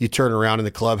you turn around in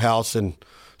the clubhouse and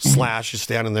Slash is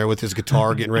standing there with his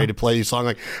guitar, getting ready to play a song.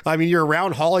 Like, I mean, you're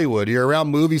around Hollywood, you're around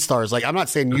movie stars. Like, I'm not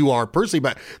saying you are personally,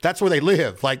 but that's where they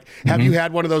live. Like, have you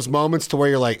had one of those moments to where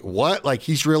you're like, what? Like,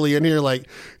 he's really in here, like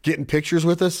getting pictures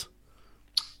with us?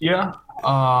 Yeah.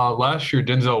 Last year,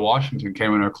 Denzel Washington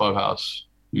came in our clubhouse.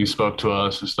 He spoke to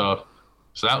us and stuff.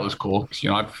 So that was cool. 'Cause,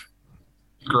 I've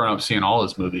grown up seeing all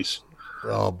his movies.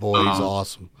 Oh boy, he's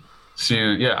awesome.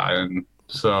 And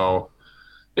so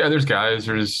there's guys,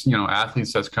 there's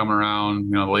athletes that's come around,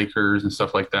 Lakers and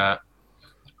stuff like that.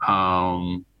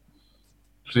 So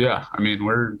yeah, I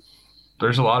mean,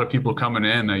 there's a lot of people coming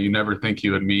in that you never think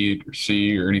you would meet or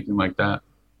see or anything like that.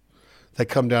 They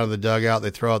come down to the dugout, they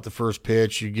throw out the first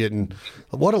pitch. You're getting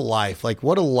what a life! Like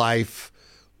what a life!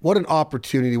 What an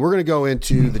opportunity! We're going to go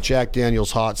into the Jack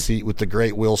Daniels hot seat with the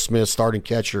great Will Smith, starting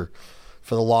catcher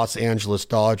for the Los Angeles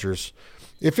Dodgers.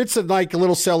 If it's a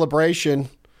little celebration,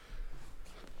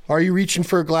 are you reaching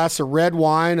for a glass of red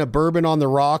wine, a bourbon on the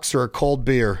rocks, or a cold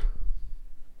beer?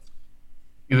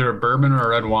 Either a bourbon or a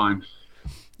red wine.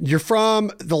 You're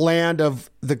from the land of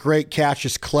the great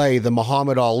Cassius Clay, the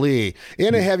Muhammad Ali.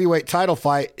 In a heavyweight title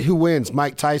fight, who wins,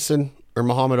 Mike Tyson or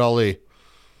Muhammad Ali?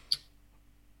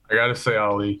 I got to say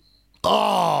Ali.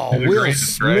 Oh, Will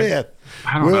Smith.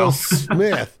 I don't know. Will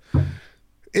Smith.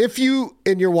 If you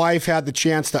and your wife had the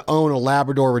chance to own a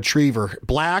Labrador Retriever,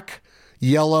 black,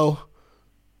 yellow,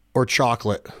 or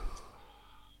chocolate?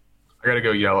 I got to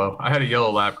go yellow. I had a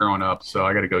yellow lab growing up, so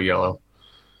I got to go yellow.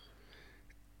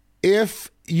 If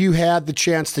you had the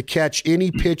chance to catch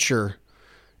any pitcher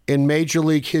in Major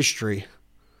League history,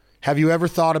 have you ever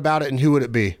thought about it, and who would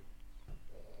it be?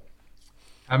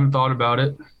 Haven't thought about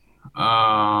it.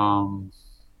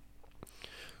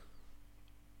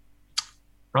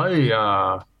 Probably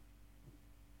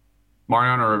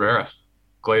Mariano Rivera,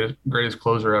 greatest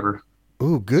closer ever.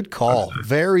 Ooh, good call.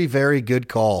 Very, very good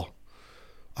call.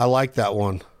 I like that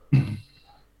one.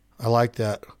 I like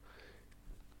that.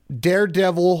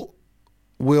 Daredevil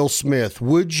Will Smith,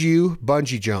 would you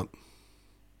bungee jump?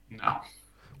 No.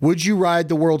 Would you ride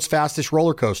the world's fastest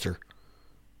roller coaster?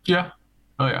 Yeah.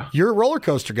 Oh, yeah. You're a roller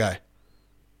coaster guy.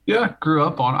 Yeah, grew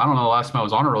up on. I don't know the last time I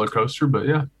was on a roller coaster, but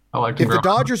yeah, I like to. If the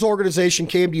Dodgers organization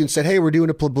came to you and said, "Hey, we're doing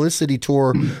a publicity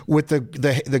tour with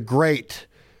the great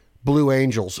Blue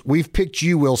Angels. We've picked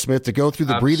you, Will Smith, to go through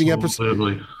the breathing episode."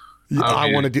 Absolutely.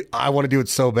 I want to do it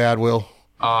so bad, Will.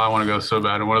 Oh, I want to go so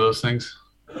bad in one of those things.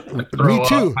 Me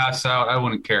too. Up, pass out. I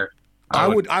wouldn't care. I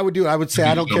would do it. I would say,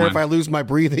 I don't care if I lose my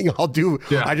breathing. I'll do it.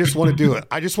 Yeah. I just want to do it.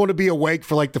 I just want to be awake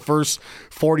for like the first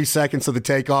 40 seconds of the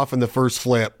takeoff and the first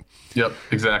flip. Yep,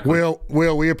 exactly. Will,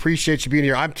 we appreciate you being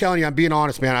here. I'm telling you, I'm being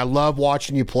honest, man. I love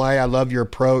watching you play. I love your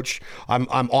approach. I'm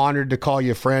honored to call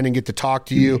you a friend and get to talk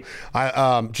to you.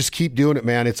 I just keep doing it,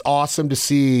 man. It's awesome to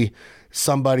see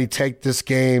somebody take this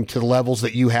game to the levels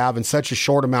that you have in such a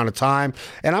short amount of time.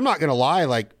 And I'm not going to lie,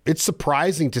 like, it's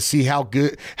surprising to see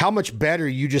how much better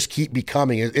you just keep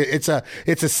becoming. It's a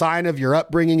sign of your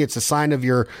upbringing. It's a sign of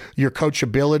your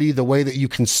coachability, the way that you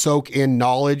can soak in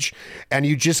knowledge, and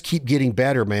you just keep getting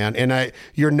better, man. And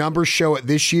your numbers show it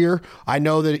this year. I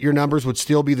know that your numbers would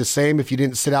still be the same if you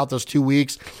didn't sit out those 2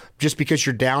 weeks just because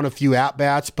you're down a few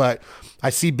at-bats, but I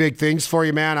see big things for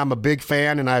you, man. I'm a big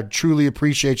fan, and I truly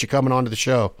appreciate you coming on to the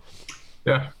show.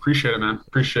 Yeah, appreciate it, man.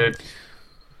 Appreciate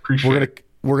it.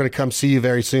 We're gonna come see you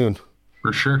very soon.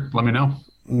 For sure. Let me know.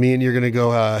 Me and you're gonna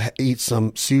go eat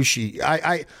some sushi.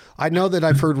 I know that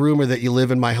I've heard rumor that you live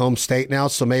in my home state now,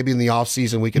 so maybe in the off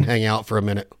season we can hang out for a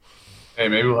minute. Hey,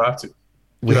 maybe we'll have to.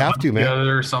 We have to, man.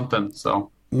 Yeah, or something.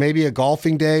 So maybe a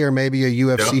golfing day, or maybe a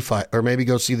UFC fight, or maybe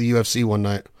go see the UFC one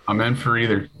night. I'm in for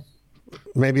either.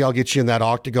 Maybe I'll get you in that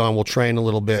octagon. We'll train a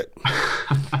little bit.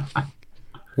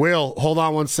 Will, hold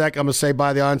on one sec. I'm going to say bye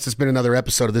to the audience. It's been another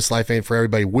episode of This Life Ain't For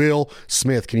Everybody. Will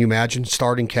Smith, can you imagine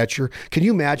starting catcher? Can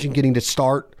you imagine getting to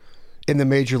start in the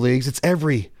major leagues? It's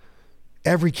every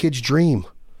kid's dream.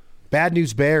 Bad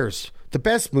News Bears, The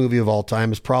best movie of all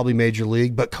time is probably Major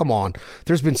League, but come on,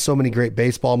 there's been so many great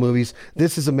baseball movies.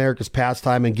 This is America's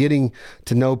pastime, and getting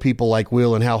to know people like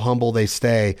Will and how humble they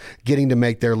stay, getting to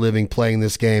make their living playing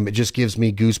this game, it just gives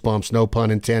me goosebumps, no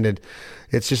pun intended.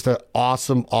 It's just an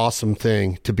awesome, awesome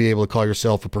thing to be able to call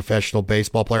yourself a professional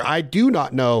baseball player. I do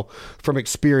not know from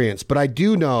experience, but I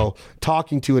do know,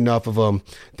 talking to enough of them,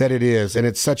 that it is. And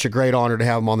it's such a great honor to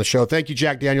have them on the show. Thank you,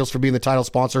 Jack Daniels, for being the title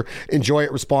sponsor. Enjoy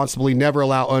it responsibly. Never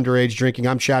allow underage drinking.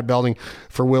 I'm Chad Belding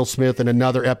for Will Smith, and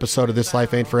another episode of This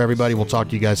Life Ain't For Everybody. We'll talk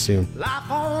to you guys soon. Life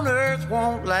on earth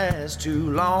won't last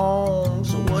too long,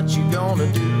 so what you gonna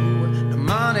do when the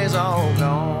money's all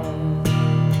gone?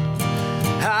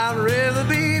 I'd rather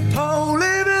be poor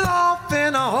living off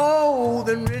in a hole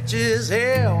than rich as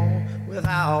hell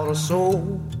without a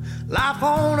soul. Life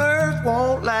on earth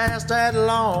won't last that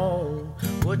long.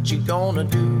 What you gonna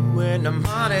do when the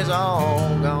money's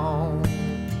all gone?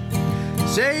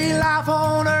 Say life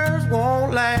on earth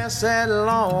won't last that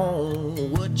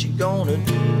long. What you gonna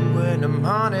do when the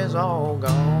money's all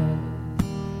gone?